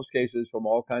most cases from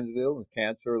all kinds of illness,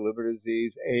 cancer, liver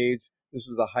disease, AIDS. This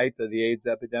was the height of the AIDS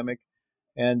epidemic.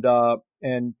 And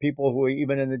people who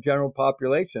even in the general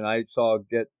population I saw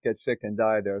get sick and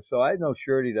die there. So I had no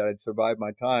surety that I'd survive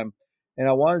my time. And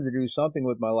I wanted to do something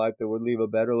with my life that would leave a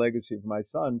better legacy for my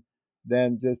son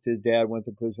than just his dad went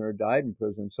to prison or died in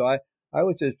prison. So I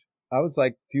was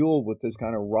like fueled with this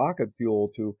kind of rocket fuel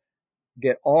to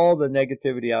get all the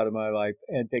negativity out of my life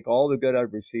and take all the good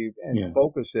I've received and Yeah.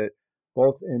 focus it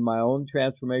both in my own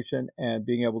transformation and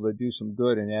being able to do some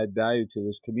good and add value to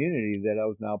this community that I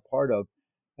was now part of.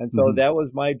 And so Hmm. that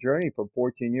was my journey for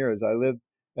 14 years. I lived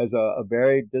as a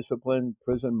very disciplined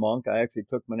prison monk. I actually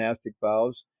took monastic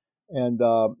vows, and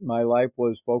my life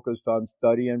was focused on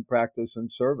study and practice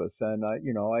and service. And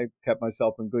I kept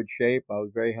myself in good shape. I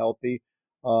was very healthy,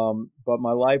 but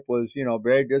my life was,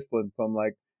 very disciplined from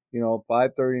like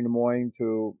 5:30 in the morning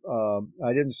to,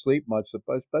 I didn't sleep much,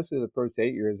 especially the first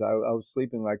 8 years. I was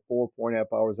sleeping like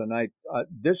 4.5 hours a night,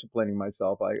 disciplining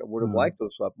myself. I would have liked to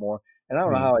have slept more. And I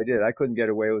don't know Yeah. how I did. I couldn't get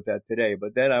away with that today,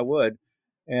 but then I would.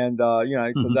 And,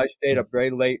 because Hmm. I stayed up very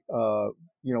late,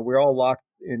 we were all locked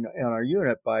in our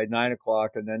unit by 9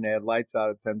 o'clock, and then they had lights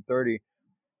out at 10:30.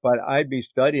 But I'd be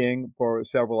studying for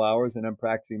several hours and then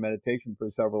practicing meditation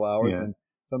for several hours, Yeah. and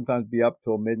sometimes be up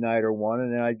till midnight or 1,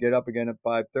 and then I'd get up again at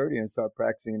 5:30 and start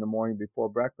practicing in the morning before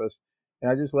breakfast. And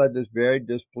I just led this very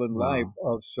disciplined life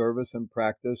Wow. of service and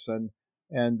practice, and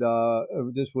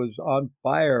it just was on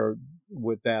fire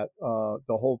with that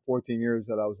the whole 14 years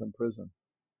that I was in prison.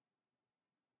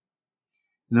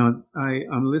 Now,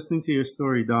 I'm listening to your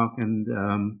story, Doc, and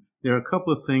there are a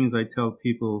couple of things I tell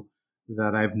people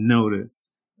that I've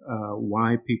noticed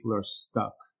why people are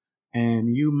stuck.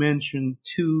 And you mentioned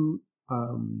two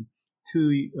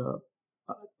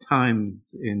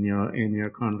times in your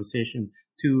conversation,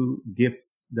 two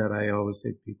gifts that I always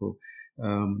say to people.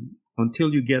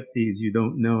 Until you get these, you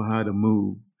don't know how to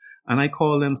move. And I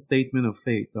call them statement of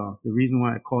faith, Doc. The reason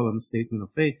why I call them statement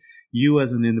of faith, you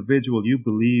as an individual, you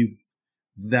believe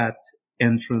that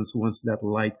entrance once that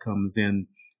light comes in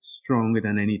stronger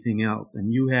than anything else.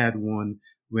 And you had one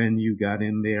when you got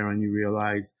in there and you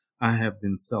realized I have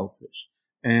been selfish.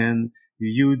 And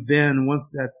you then,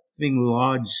 once that thing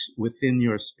lodged within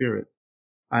your spirit,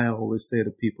 I always say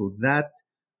to people that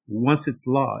once it's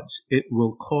lodged, it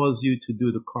will cause you to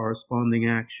do the corresponding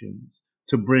actions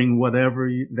to bring whatever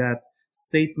that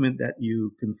statement that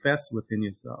you confess within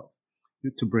yourself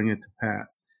to bring it to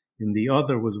pass. And the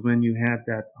other was when you had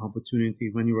that opportunity,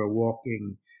 when you were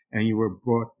walking and you were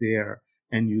brought there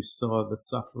and you saw the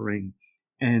suffering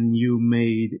and you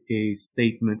made a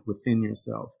statement within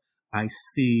yourself. I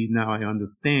see now, I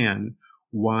understand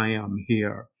why I'm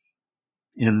here.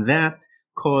 And that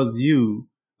caused you,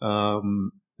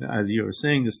 as you were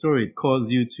saying the story, it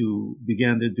caused you to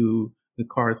begin to do the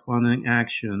corresponding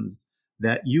actions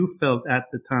that you felt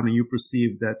at the time and you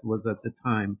perceived that was at the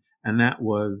time. And that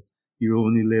was you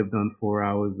only lived on 4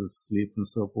 hours of sleep and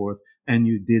so forth. And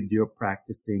you did your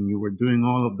practicing. You were doing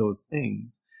all of those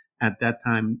things. At that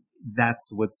time,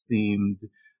 that's what seemed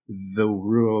the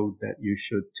road that you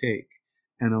should take.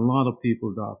 And a lot of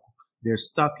people, Doc, they're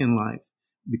stuck in life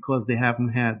because they haven't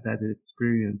had that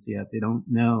experience yet. They don't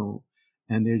know.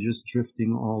 And they're just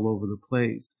drifting all over the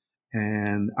place.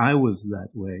 And I was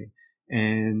that way.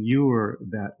 And you were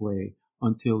that way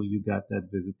until you got that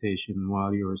visitation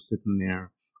while you were sitting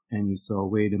there and you saw,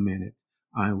 wait a minute,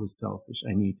 I was selfish.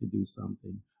 I need to do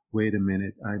something. wait a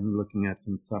minute, I'm looking at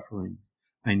some suffering.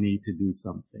 I need to do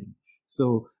something.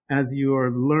 So as you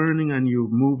are learning and you're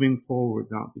moving forward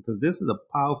now, because this is a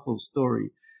powerful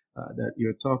story that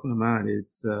you're talking about.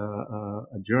 It's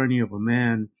a journey of a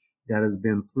man that has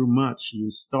been through much.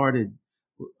 You started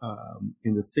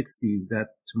in the 60s, that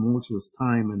tumultuous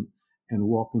time, and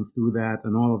walking through that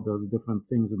and all of those different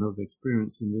things and those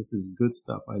experiences. And this is good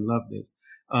stuff. I love this.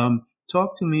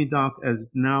 Talk to me, Doc, as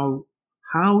now,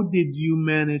 how did you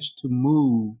manage to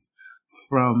move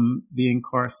from the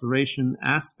incarceration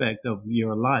aspect of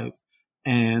your life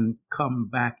and come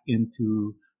back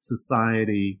into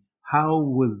society? How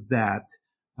was that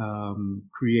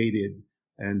created,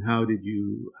 and how did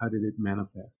it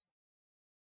manifest?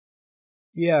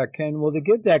 Yeah, Ken. Well, to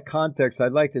give that context,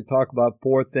 I'd like to talk about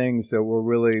 4 things that were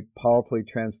really powerfully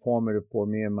transformative for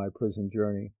me in my prison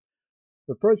journey.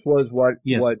 The first was what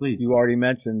Please. you already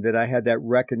mentioned, that I had that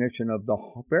recognition of the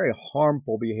very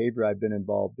harmful behavior I've been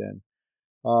involved in.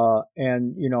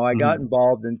 And, I got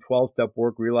involved in 12-step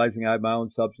work, realizing I had my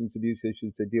own substance abuse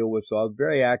issues to deal with. So I was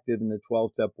very active in the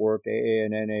 12-step work, AA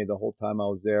and NA, the whole time I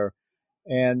was there.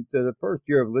 And the first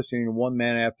year of listening to one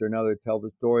man after another tell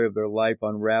the story of their life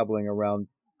unraveling around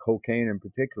cocaine in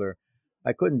particular,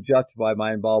 I couldn't justify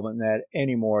my involvement in that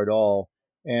anymore at all,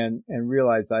 and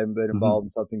realized I'd been involved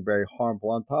in something very harmful,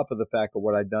 on top of the fact of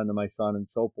what I'd done to my son and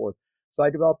so forth. So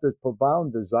I developed this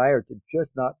profound desire to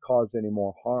just not cause any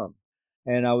more harm.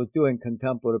 And I was doing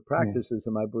contemplative practices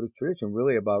in my Buddhist tradition,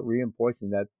 really about reinforcing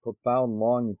that profound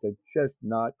longing to just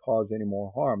not cause any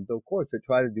more harm. Though, of course, to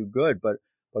try to do good, but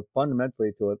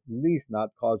fundamentally to at least not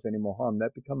cause any more harm.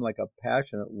 That became like a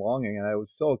passionate longing, and I was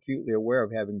so acutely aware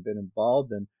of having been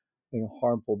involved in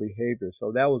harmful behavior.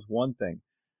 So that was one thing.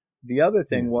 The other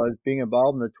thing was being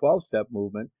involved in the 12-step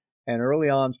movement, and early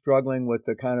on struggling with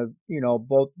the kind of,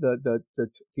 both the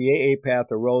AA path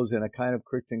arose in a kind of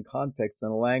Christian context,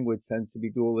 and the language tends to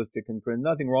be dualistic and Christian.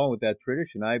 Nothing wrong with that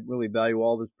tradition. I really value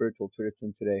all the spiritual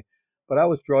traditions today, but I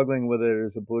was struggling with it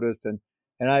as a Buddhist, and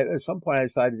at some point I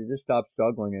decided to just stop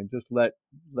struggling and just let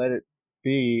it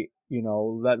be,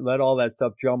 let all that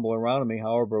stuff jumble around me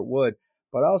however it would.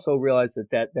 But I also realized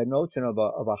that notion of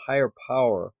a higher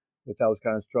power, which I was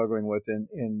kind of struggling with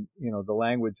in the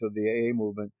language of the AA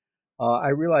movement, I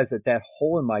realized that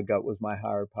hole in my gut was my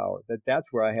higher power, that's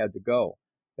where I had to go.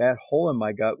 That hole in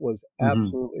my gut was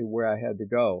absolutely where I had to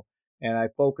go. And I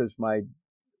focused my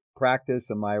practice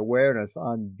and my awareness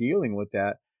on dealing with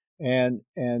that. And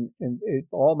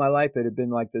all my life, it had been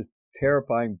like this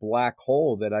terrifying black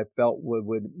hole that I felt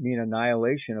would mean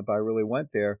annihilation if I really went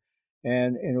there.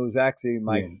 And it was actually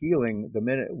my healing the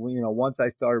minute, once I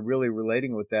started really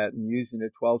relating with that and using the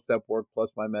 12-step work plus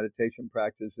my meditation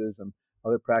practices and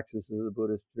other practices of the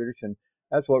Buddhist tradition,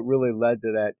 that's what really led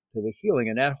to the healing.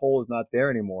 And that hole is not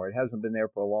there anymore. It hasn't been there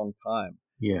for a long time.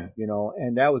 Yeah.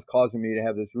 And that was causing me to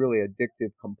have this really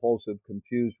addictive, compulsive,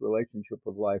 confused relationship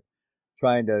with life,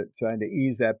 trying to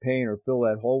ease that pain or fill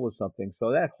that hole with something.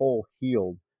 So that hole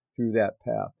healed through that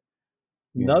path.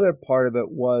 Another part of it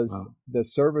was the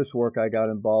service work I got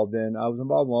involved in. I was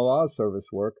involved in a lot of service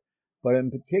work, but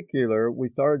in particular, we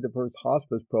started the first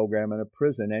hospice program in a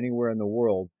prison anywhere in the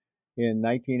world in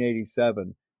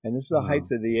 1987. And this is the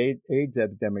heights of the AIDS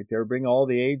epidemic. They were bringing all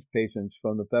the AIDS patients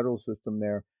from the federal system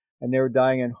there, and they were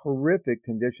dying in horrific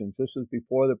conditions. This was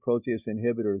before the protease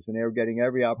inhibitors, and they were getting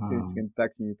every opportunistic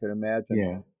infection you could imagine.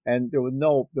 Yeah. And there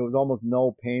was almost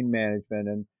no pain management,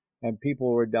 and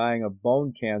people were dying of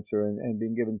bone cancer and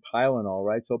being given Tylenol,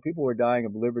 right? So people were dying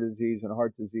of liver disease and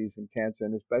heart disease and cancer,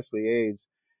 and especially AIDS.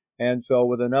 And so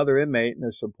with another inmate and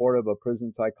the support of a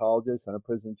prison psychologist and a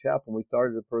prison chaplain, we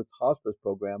started the first hospice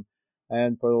program.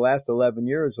 And for the last 11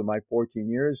 years of my 14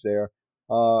 years there,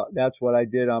 that's what I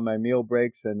did on my meal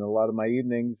breaks and a lot of my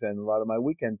evenings and a lot of my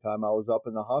weekend time. I was up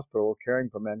in the hospital caring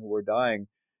for men who were dying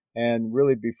and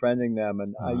really befriending them.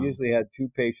 And I usually had 2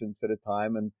 patients at a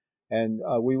time, and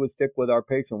we would stick with our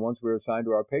patient. Once we were assigned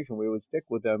to our patient, we would stick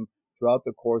with them throughout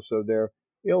the course of their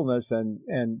illness,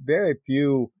 and very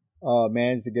few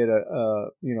managed to get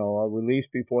a release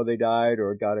before they died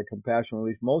or got a compassion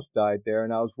release. Most died there,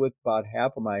 and I was with about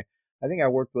half of I think I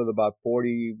worked with about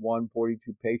 41,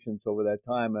 42 patients over that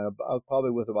time, and I was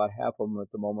probably with about half of them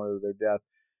at the moment of their death.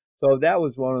 So that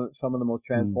was some of the most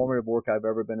transformative work I've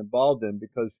ever been involved in,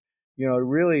 because, to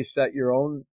really set your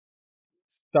own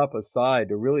stuff aside,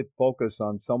 to really focus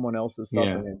on someone else's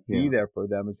suffering and be there for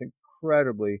them is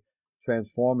incredibly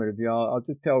transformative. I'll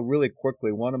just tell really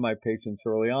quickly, one of my patients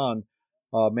early on,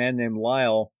 a man named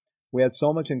Lyle, we had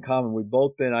so much in common. We've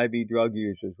both been IV drug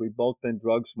users. We've both been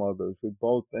drug smugglers. We've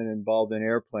both been involved in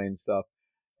airplane stuff.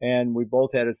 And we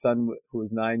both had a son who was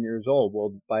 9 years old.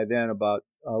 Well, by then, about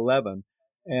 11,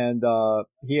 and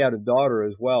he had a daughter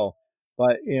as well.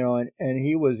 But and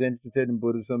he was interested in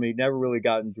Buddhism. He'd never really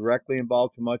gotten directly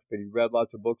involved too much, but he read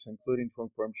lots of books, including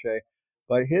Trungpa Rinpoche.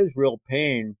 But his real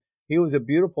pain, he was a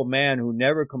beautiful man who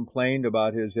never complained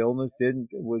about his illness.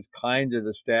 Was kind to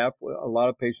the staff. A lot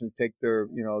of patients take their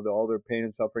all their pain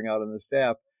and suffering out on the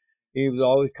staff. He was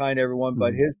always kind to everyone,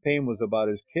 but his pain was about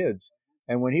his kids.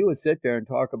 And when he would sit there and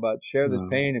share this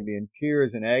pain and be in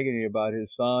tears and agony about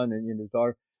his son and his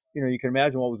daughter, you can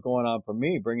imagine what was going on for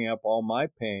me, bringing up all my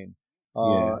pain.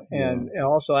 And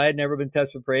also I had never been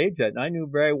tested for AIDS yet, and I knew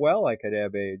very well I could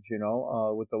have AIDS,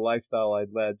 with the lifestyle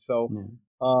I'd led. So,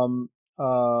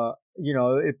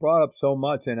 it brought up so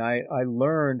much, and I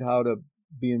learned how to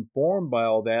be informed by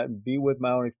all that and be with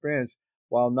my own experience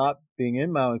while not being in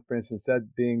my own experience,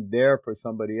 instead being there for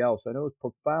somebody else. And it was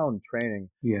profound training.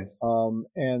 Yes.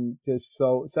 And just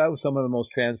so that was some of the most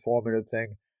transformative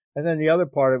thing. And then the other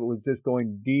part of it was just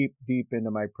going deep, deep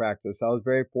into my practice. I was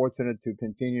very fortunate to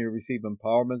continue to receive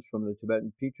empowerments from the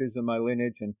Tibetan teachers in my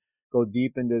lineage and go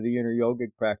deep into the inner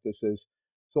yogic practices.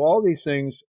 So all these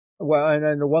things, well, and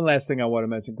then the one last thing I want to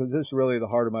mention, because this is really the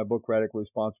heart of my book, Radical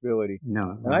Responsibility.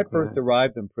 When I first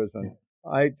arrived in prison,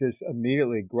 I just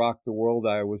immediately grokked the world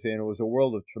I was in. It was a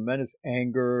world of tremendous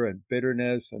anger and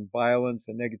bitterness and violence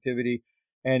and negativity,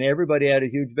 and everybody had a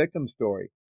huge victim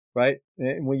story. Right?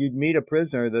 And when you'd meet a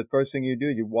prisoner, the first thing you do,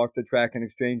 you walk the track and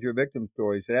exchange your victim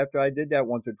stories. And after I did that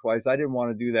once or twice, I didn't want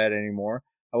to do that anymore.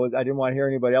 I didn't want to hear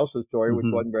anybody else's story, which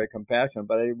wasn't very compassionate,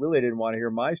 but I really didn't want to hear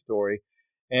my story.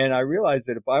 And I realized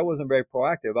that if I wasn't very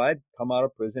proactive, I'd come out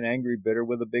of prison angry, bitter,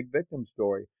 with a big victim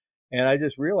story. And I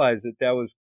just realized that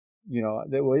was,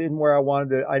 that wasn't where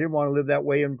I didn't want to live that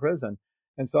way in prison.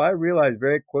 And so I realized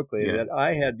very quickly that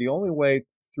I had the only way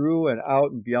through and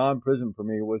out and beyond prison for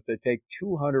me was to take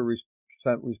 200%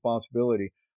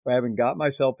 responsibility for having got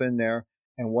myself in there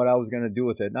and what I was going to do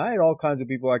with it. And I had all kinds of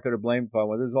people I could have blamed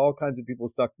for. There's all kinds of people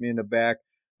stuck me in the back.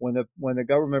 When the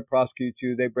government prosecutes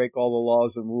you, they break all the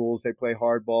laws and rules. They play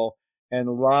hardball. And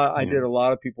I did a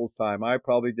lot of people's time. I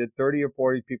probably did 30 or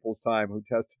 40 people's time who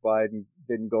testified and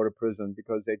didn't go to prison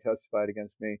because they testified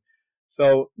against me.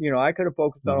 So, I could have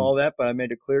focused on all that, but I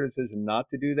made a clear decision not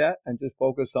to do that and just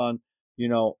focus on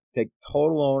take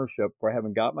total ownership for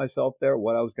having got myself there,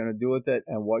 what I was going to do with it,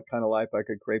 and what kind of life I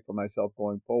could create for myself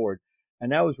going forward.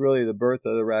 And that was really the birth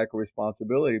of the Radical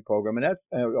Responsibility Program, and that's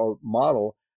or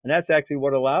model. And that's actually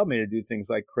what allowed me to do things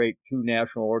like create 2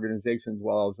 national organizations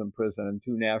while I was in prison and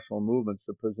 2 national movements,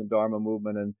 the Prison Dharma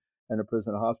movement and the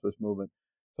Prison Hospice movement.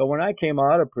 So when I came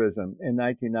out of prison in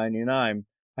 1999,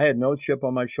 I had no chip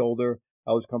on my shoulder.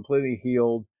 I was completely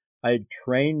healed. I had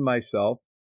trained myself.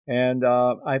 And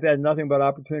I've had nothing but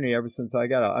opportunity ever since I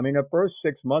got out. I mean, the first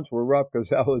 6 months were rough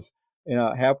because I was in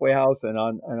a halfway house and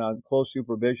on close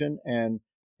supervision, and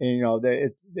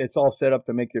it's all set up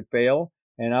to make you fail.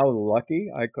 And I was lucky.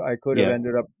 I could have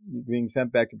ended up being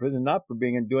sent back to prison, not for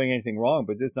doing anything wrong,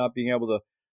 but just not being able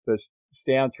to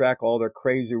stay on track, all the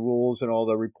crazy rules and all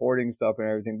the reporting stuff and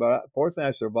everything. But fortunately,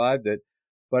 I survived it.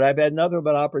 But I've had nothing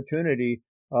but opportunity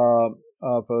for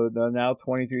the now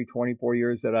 23, 24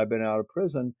 years that I've been out of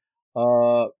prison.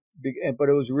 But it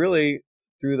was really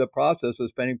through the process of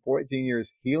spending 14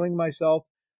 years healing myself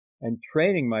and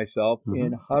training myself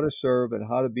in how to serve and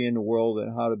how to be in the world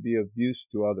and how to be of use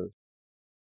to others.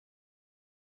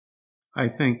 I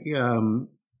think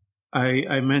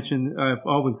I mentioned, I've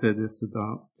always said this to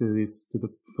the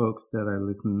folks that I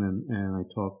listen and I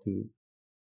talk to.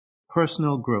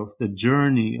 Personal growth, the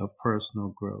journey of personal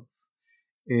growth,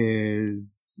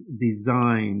 is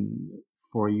designed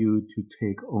for you to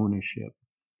take ownership.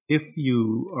 If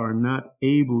you are not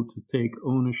able to take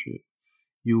ownership,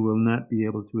 you will not be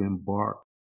able to embark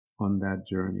on that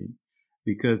journey,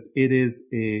 because it is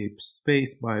a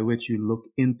space by which you look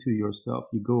into yourself.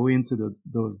 You go into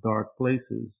those dark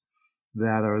places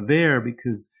that are there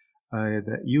because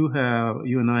that you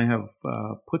and I have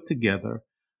put together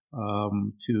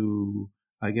to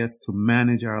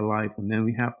manage our life. And then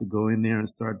we have to go in there and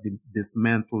start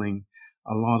dismantling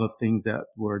a lot of things that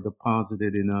were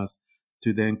deposited in us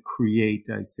to then create,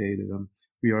 I say to them,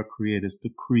 we are creators, to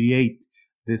create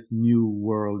this new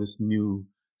world, this new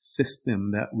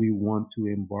system that we want to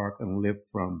embark and live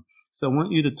from. So I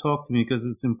want you to talk to me, because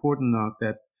it's important now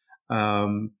that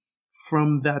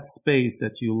from that space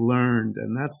that you learned,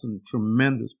 and that's some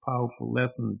tremendous, powerful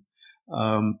lessons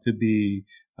to be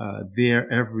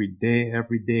there every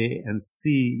day and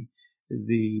see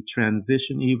the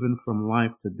transition even from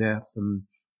life to death,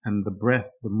 and the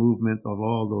breath, the movement of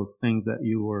all those things that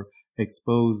you were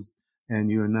exposed,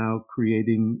 and you're now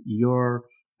creating your,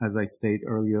 as I stated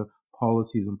earlier,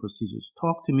 policies and procedures.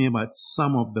 Talk to me about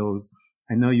some of those.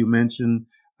 I know you mentioned,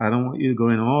 I don't want you to go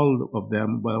in all of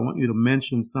them, but I want you to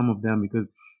mention some of them, because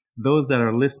those that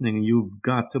are listening, you've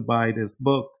got to buy this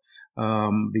book,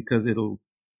 because it'll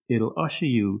usher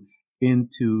you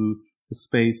into the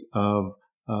space of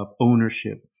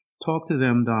ownership. Talk to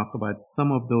them, Doc, about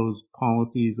some of those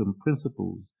policies and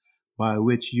principles by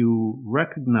which you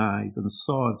recognize and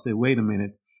saw and say, wait a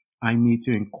minute, I need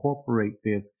to incorporate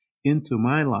this into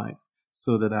my life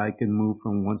so that I can move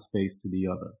from one space to the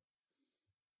other.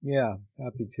 Yeah,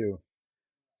 happy to.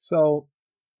 So,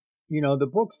 the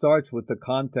book starts with the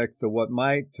context of what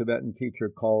my Tibetan teacher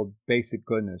called basic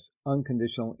goodness,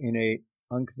 unconditional, innate,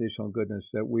 unconditional goodness,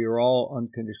 that we are all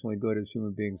unconditionally good as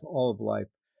human beings all of life,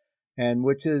 and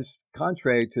which is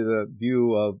contrary to the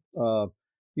view of,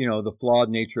 the flawed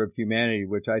nature of humanity,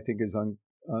 which I think is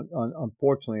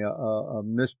unfortunately a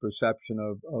misperception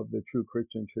of the true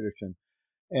Christian tradition.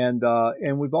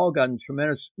 And we've all gotten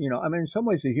tremendous, in some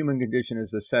ways the human condition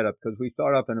is a setup, because we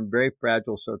start off in a very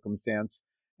fragile circumstance,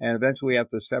 and eventually we have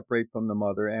to separate from the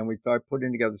mother, and we start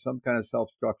putting together some kind of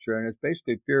self-structure, and it's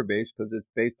basically fear-based because it's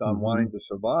based on wanting to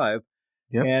survive.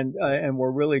 Yep. And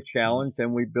we're really challenged,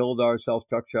 and we build our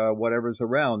self-structure out of whatever's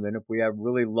around. And if we have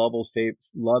really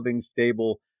loving,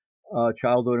 stable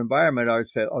childhood environment, our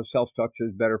self-structure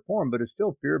is better formed, but it's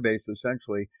still fear-based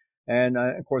essentially. And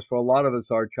of course, for a lot of us,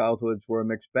 our childhoods were a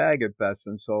mixed bag at best,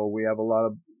 and so we have a lot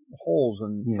of holes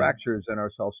and fractures in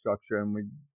our self-structure, and we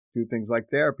do things like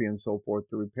therapy and so forth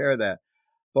to repair that.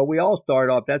 But we all start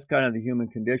off, that's kind of the human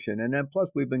condition. And then plus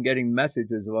we've been getting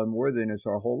messages of unworthiness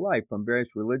our whole life from various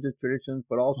religious traditions,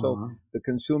 but also the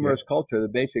consumerist culture. The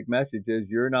basic message is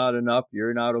you're not enough,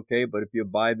 you're not okay, but if you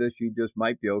buy this, you just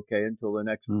might be okay until the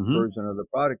next version of the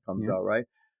product comes out, right?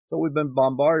 So we've been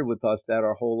bombarded with that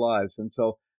our whole lives. And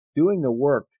so doing the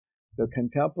work, the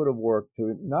contemplative work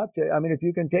if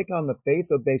you can take on the faith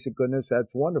of basic goodness,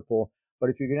 that's wonderful. But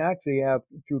if you can actually have,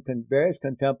 through various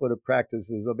contemplative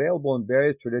practices available in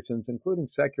various traditions, including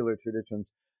secular traditions,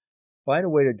 find a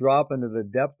way to drop into the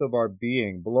depth of our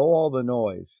being, below all the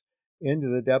noise, into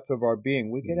the depth of our being,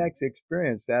 we can actually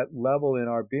experience that level in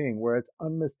our being where it's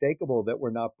unmistakable that we're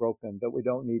not broken, that we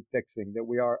don't need fixing, that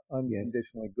we are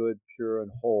unconditionally good, pure, and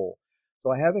whole.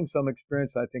 So having some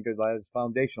experience, I think, is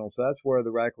foundational. So that's where the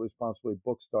Radical Responsibility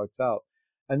book starts out.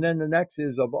 And then the next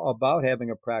is about having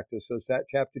a practice. So that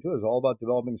chapter 2 is all about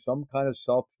developing some kind of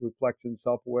self-reflection,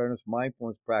 self-awareness,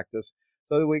 mindfulness practice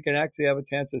so that we can actually have a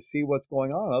chance to see what's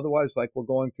going on. Otherwise, like we're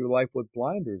going through life with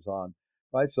blinders on,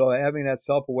 right? So having that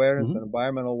self-awareness and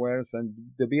environmental awareness and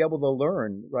to be able to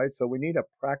learn, right? So we need a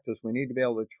practice. We need to be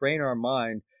able to train our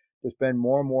mind to spend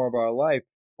more and more of our life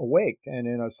awake and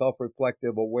in a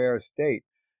self-reflective, aware state.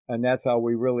 And that's how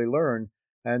we really learn.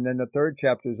 And then the third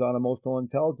chapter is on emotional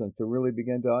intelligence, to really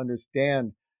begin to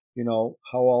understand,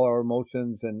 how all our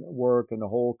emotions and work and the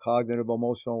whole cognitive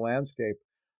emotional landscape.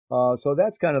 So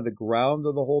that's kind of the ground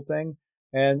of the whole thing.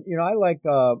 And, I like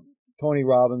Tony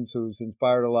Robbins, who's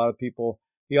inspired a lot of people.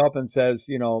 He often says,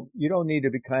 you don't need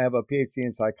to have a PhD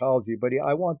in psychology, but he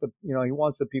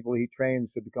wants the people he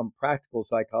trains to become practical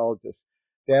psychologists.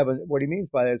 What he means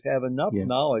by that is have enough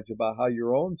knowledge about how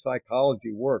your own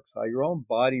psychology works, how your own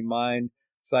body, mind,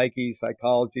 psyche,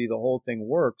 psychology, the whole thing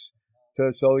works,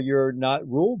 so you're not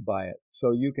ruled by it.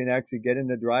 So you can actually get in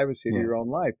the driver's seat of your own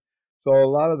life. So a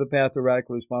lot of the path of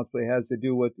radical responsibility has to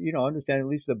do with, understanding at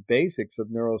least the basics of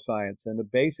neuroscience and the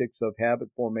basics of habit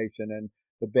formation and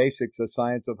the basics of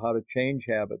science of how to change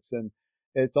habits. And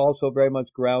it's also very much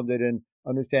grounded in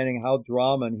understanding how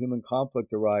drama and human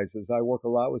conflict arises. I work a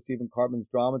lot with Stephen Cartman's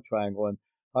drama triangle and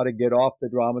how to get off the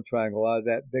drama triangle, out of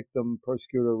that victim,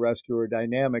 persecutor, rescuer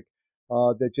dynamic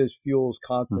that just fuels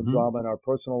constant drama in our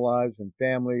personal lives and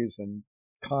families and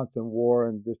constant war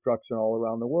and destruction all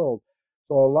around the world.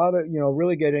 So a lot of,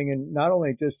 really getting in not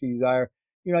only just these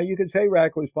you could say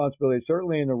radical responsibility,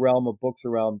 certainly in the realm of books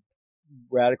around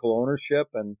radical ownership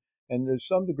and there's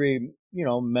some degree,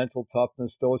 mental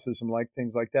toughness, stoicism, like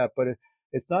things like that. But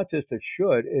it's not just a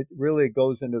should, it really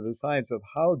goes into the science of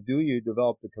how do you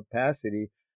develop the capacity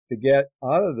to get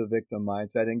out of the victim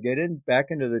mindset and get back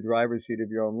into the driver's seat of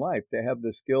your own life, to have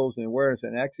the skills and awareness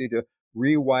and actually to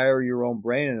rewire your own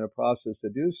brain in a process to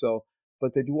do so.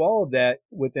 But to do all of that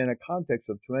within a context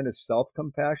of tremendous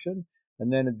self-compassion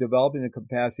and then developing the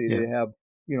capacity to have,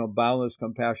 boundless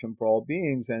compassion for all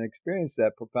beings and experience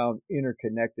that profound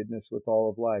interconnectedness with all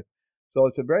of life. So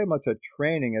it's very much a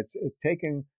training. It's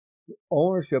taking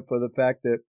ownership for the fact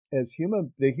that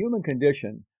the human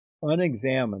condition,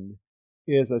 unexamined,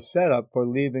 is a setup for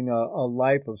leaving a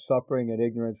life of suffering and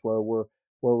ignorance where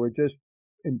we're just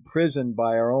imprisoned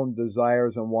by our own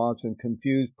desires and wants and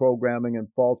confused programming and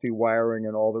faulty wiring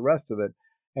and all the rest of it.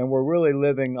 And we're really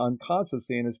living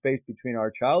unconsciously in a space between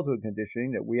our childhood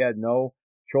conditioning that we had no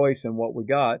choice in what we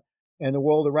got and the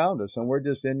world around us. And we're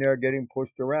just in there getting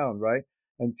pushed around, right?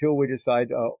 Until we decide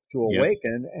to Yes.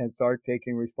 awaken and start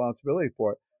taking responsibility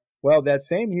for it. Well, that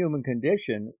same human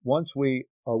condition, once we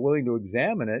are willing to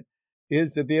examine it,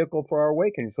 is the vehicle for our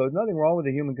awakening. So there's nothing wrong with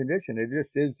the human condition. It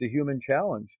just is the human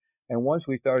challenge. And once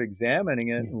we start examining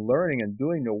it and learning and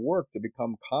doing the work to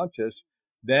become conscious,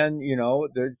 then,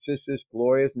 there's just this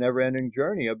glorious, never-ending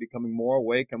journey of becoming more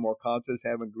awake and more conscious,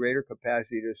 having greater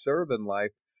capacity to serve in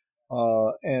life.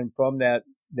 And from that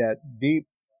deep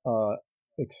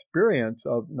experience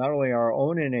of not only our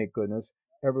own innate goodness,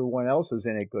 everyone else's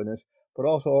innate goodness, but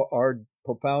also our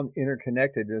profound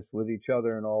interconnectedness with each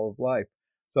other and all of life.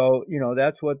 So,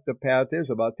 that's what the path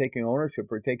is about, taking ownership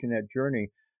or taking that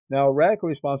journey. Now, Radical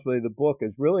Responsibility, the book,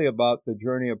 is really about the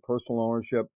journey of personal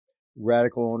ownership,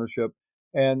 radical ownership.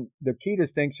 And the key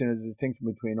distinction is the distinction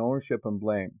between ownership and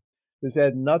blame. This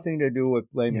had nothing to do with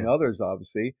blaming others,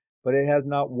 obviously, but it has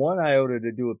not one iota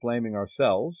to do with blaming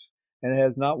ourselves, and it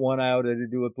has not one iota to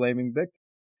do with blaming victims.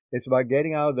 It's about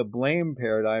getting out of the blame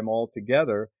paradigm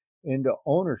altogether into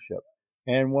ownership.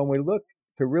 And when we look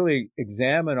to really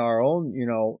examine our own,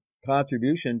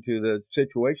 contribution to the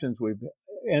situations we've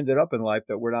ended up in life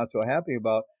that we're not so happy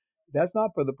about, that's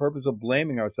not for the purpose of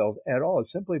blaming ourselves at all.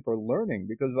 It's simply for learning,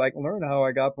 because if I can learn how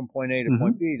I got from point A to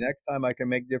point B, next time I can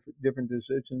make different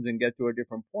decisions and get to a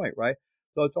different point, right?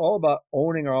 So it's all about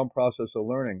owning our own process of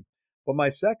learning. But my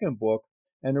second book,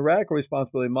 and the Radical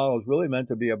Responsibility Model, is really meant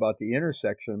to be about the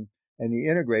intersection and the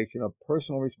integration of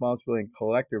personal responsibility and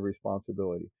collective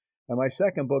responsibility. And my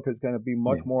second book is going to be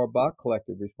much more about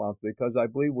collective responsibility, because I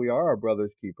believe we are our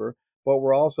brother's keeper, but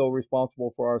we're also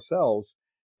responsible for ourselves.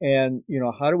 And,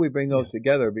 how do we bring those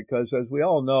together? Because as we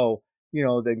all know,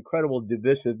 the incredible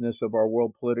divisiveness of our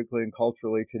world politically and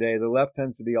culturally today, the left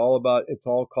tends to be all about it's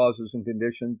all causes and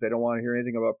conditions. They don't want to hear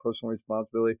anything about personal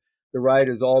responsibility. The right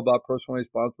is all about personal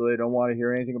responsibility. They don't want to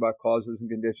hear anything about causes and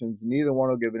conditions. Neither one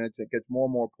will give an inch. It gets more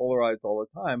and more polarized all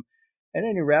the time. And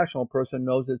any rational person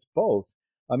knows it's both.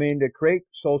 I mean, to create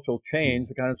social change,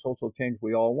 the kind of social change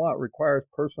we all want, requires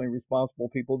personally responsible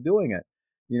people doing it.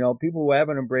 People who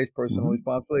haven't embraced personal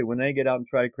responsibility, when they get out and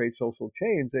try to create social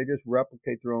change, they just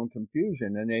replicate their own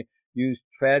confusion, and they use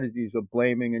strategies of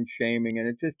blaming and shaming, and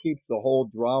it just keeps the whole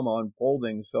drama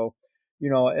unfolding. So,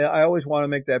 I always want to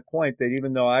make that point that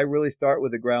even though I really start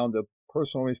with the ground of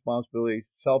personal responsibility,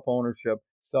 self-ownership,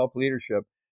 self-leadership,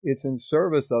 it's in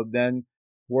service of then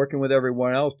working with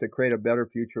everyone else to create a better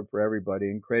future for everybody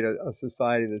and create a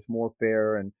society that's more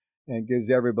fair and gives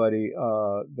everybody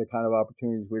the kind of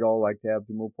opportunities we'd all like to have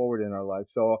to move forward in our life.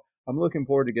 So I'm looking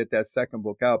forward to get that second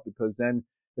book out, because then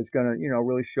it's going to,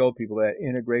 really show people that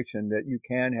integration, that you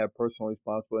can have personal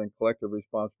responsibility and collective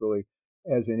responsibility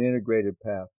as an integrated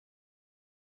path.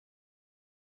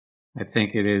 I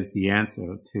think it is the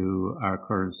answer to our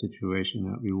current situation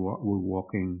that we're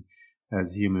walking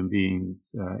as human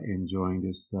beings, enjoying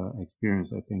this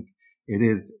experience. I think it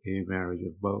is a marriage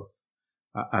of both.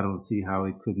 I don't see how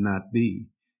it could not be,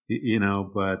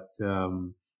 but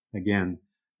again,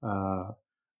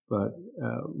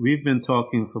 we've been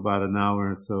talking for about an hour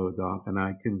or so, Doc, and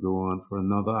I can go on for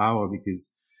another hour,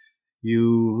 because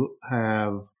you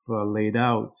have laid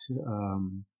out,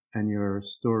 and your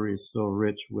story is so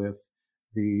rich with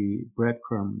the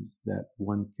breadcrumbs that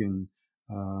one can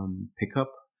pick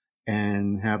up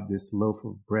and have this loaf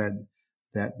of bread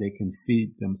that they can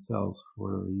feed themselves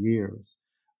for years.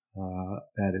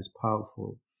 That is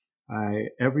powerful.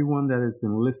 Everyone that has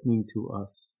been listening to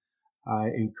us, I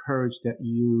encourage that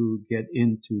you get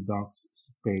into Doc's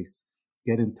space,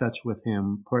 get in touch with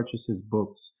him, purchase his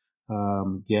books,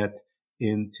 get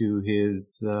into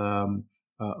his,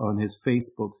 on his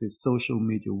Facebooks, his social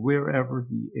media, wherever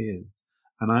he is.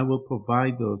 And I will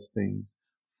provide those things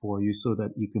for you so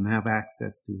that you can have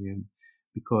access to him,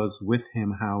 because with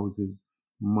him houses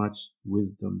much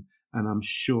wisdom. And I'm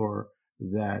sure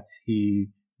that he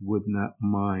would not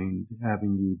mind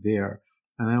having you there.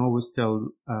 And I always tell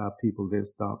people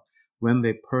this, Doc, when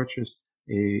they purchase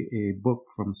a book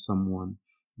from someone,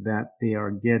 that they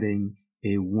are getting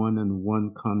a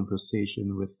one-on-one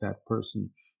conversation with that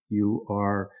person. You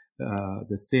are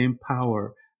the same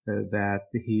power that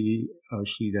he or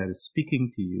she that is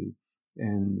speaking to you,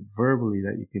 and verbally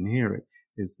that you can hear it,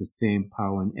 is the same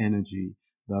power and energy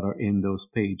that are in those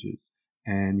pages,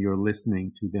 and you're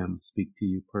listening to them speak to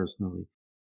you personally.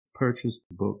 Purchase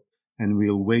the book, and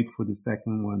we'll wait for the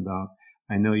second one, Doc.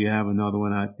 I know you have another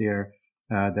one out there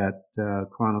that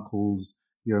chronicles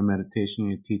your meditation,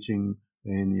 your teaching,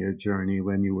 and your journey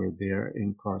when you were there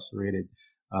incarcerated.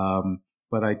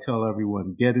 But I tell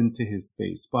everyone, get into his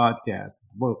space, podcasts,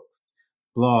 books,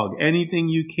 blog, anything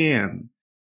you can,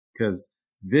 because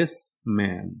this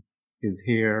man is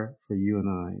here for you and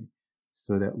I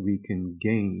so that we can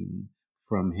gain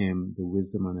from him the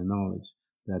wisdom and the knowledge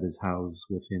that is housed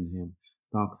within him.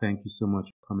 Doc, thank you so much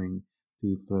for coming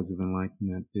to Threads of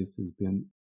Enlightenment. This has been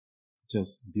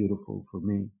just beautiful for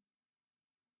me.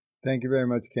 Thank you very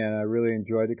much, Ken. I really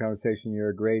enjoyed the conversation. You're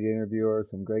a great interviewer,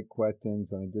 some great questions,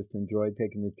 and I just enjoyed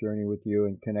taking this journey with you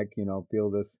and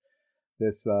feel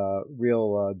this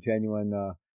real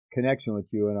genuine connection with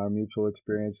you and our mutual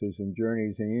experiences and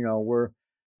journeys. And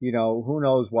who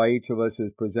knows why each of us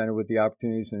is presented with the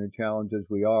opportunities and the challenges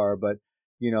we are, but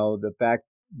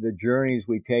the journeys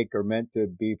we take are meant to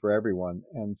be for everyone.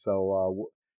 And so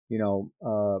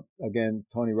again,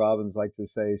 Tony Robbins likes to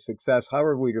say success,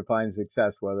 however we define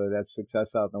success, whether that's success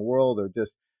out in the world or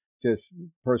just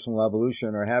personal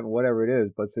evolution or having whatever it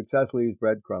is, but success leaves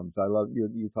breadcrumbs. I love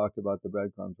you talked about the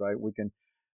breadcrumbs, right? We can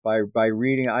by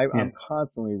reading, I'm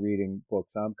constantly reading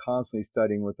books. I'm constantly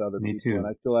studying with other Me people, too. and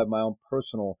I still have my own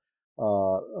personal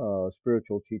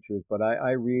spiritual teachers, but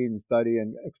I read and study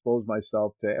and expose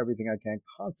myself to everything I can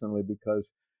constantly because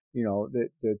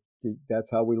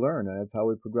that's how we learn and that's how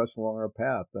we progress along our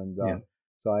path. And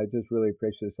so I just really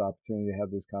appreciate this opportunity to have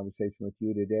this conversation with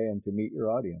you today and to meet your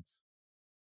audience.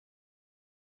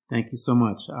 Thank you so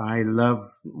much. I love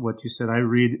what you said. I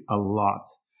read a lot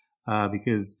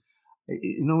because,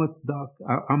 you know what's, Doc?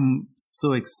 I'm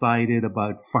so excited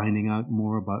about finding out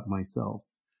more about myself.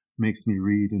 Makes me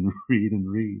read and read and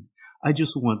read. I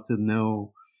just want to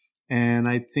know. And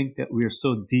I think that we are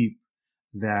so deep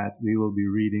that we will be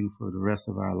reading for the rest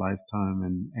of our lifetime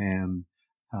and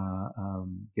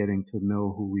getting to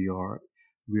know who we are.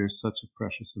 We are such a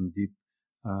precious and deep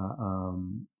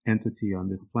entity on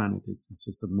this planet. It's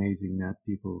just amazing that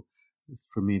people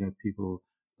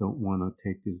don't want to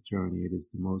take this journey. It is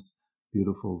the most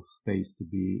beautiful space to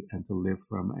be and to live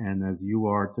from. And as you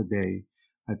are today,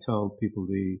 I tell people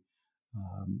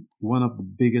one of the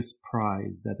biggest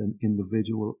prize that an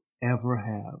individual ever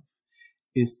have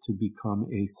is to become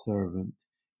a servant.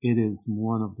 It is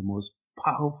one of the most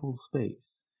powerful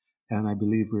space. And I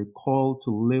believe we're called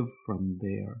to live from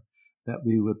there, that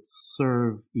we would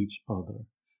serve each other,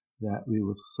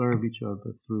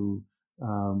 through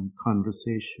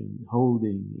conversation,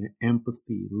 holding,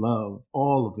 empathy, love,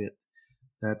 all of it.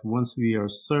 That once we are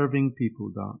serving people,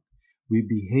 Doc, we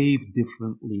behave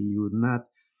differently. You're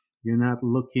not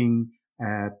looking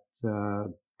at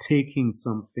taking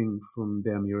something from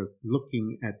them. You're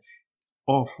looking at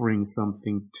offering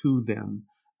something to them.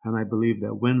 And I believe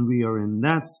that when we are in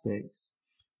that space,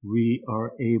 we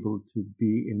are able to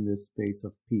be in this space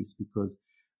of peace, because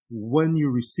when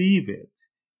you receive it,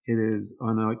 it is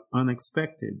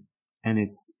unexpected and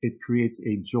it creates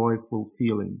a joyful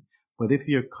feeling. But if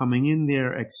you're coming in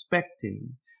there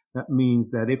expecting, that means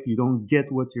that if you don't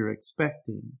get what you're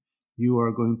expecting, you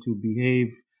are going to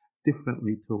behave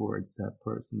differently towards that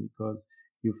person because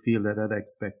you feel that that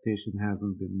expectation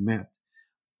hasn't been met.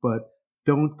 But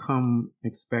don't come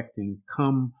expecting.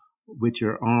 Come with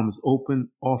your arms open,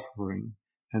 offering.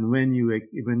 And when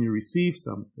you receive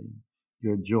something,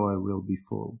 your joy will be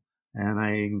full. And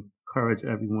I encourage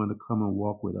everyone to come and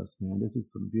walk with us, man. This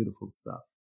is some beautiful stuff.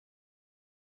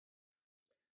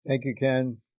 Thank you,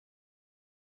 Ken.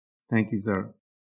 Thank you, sir.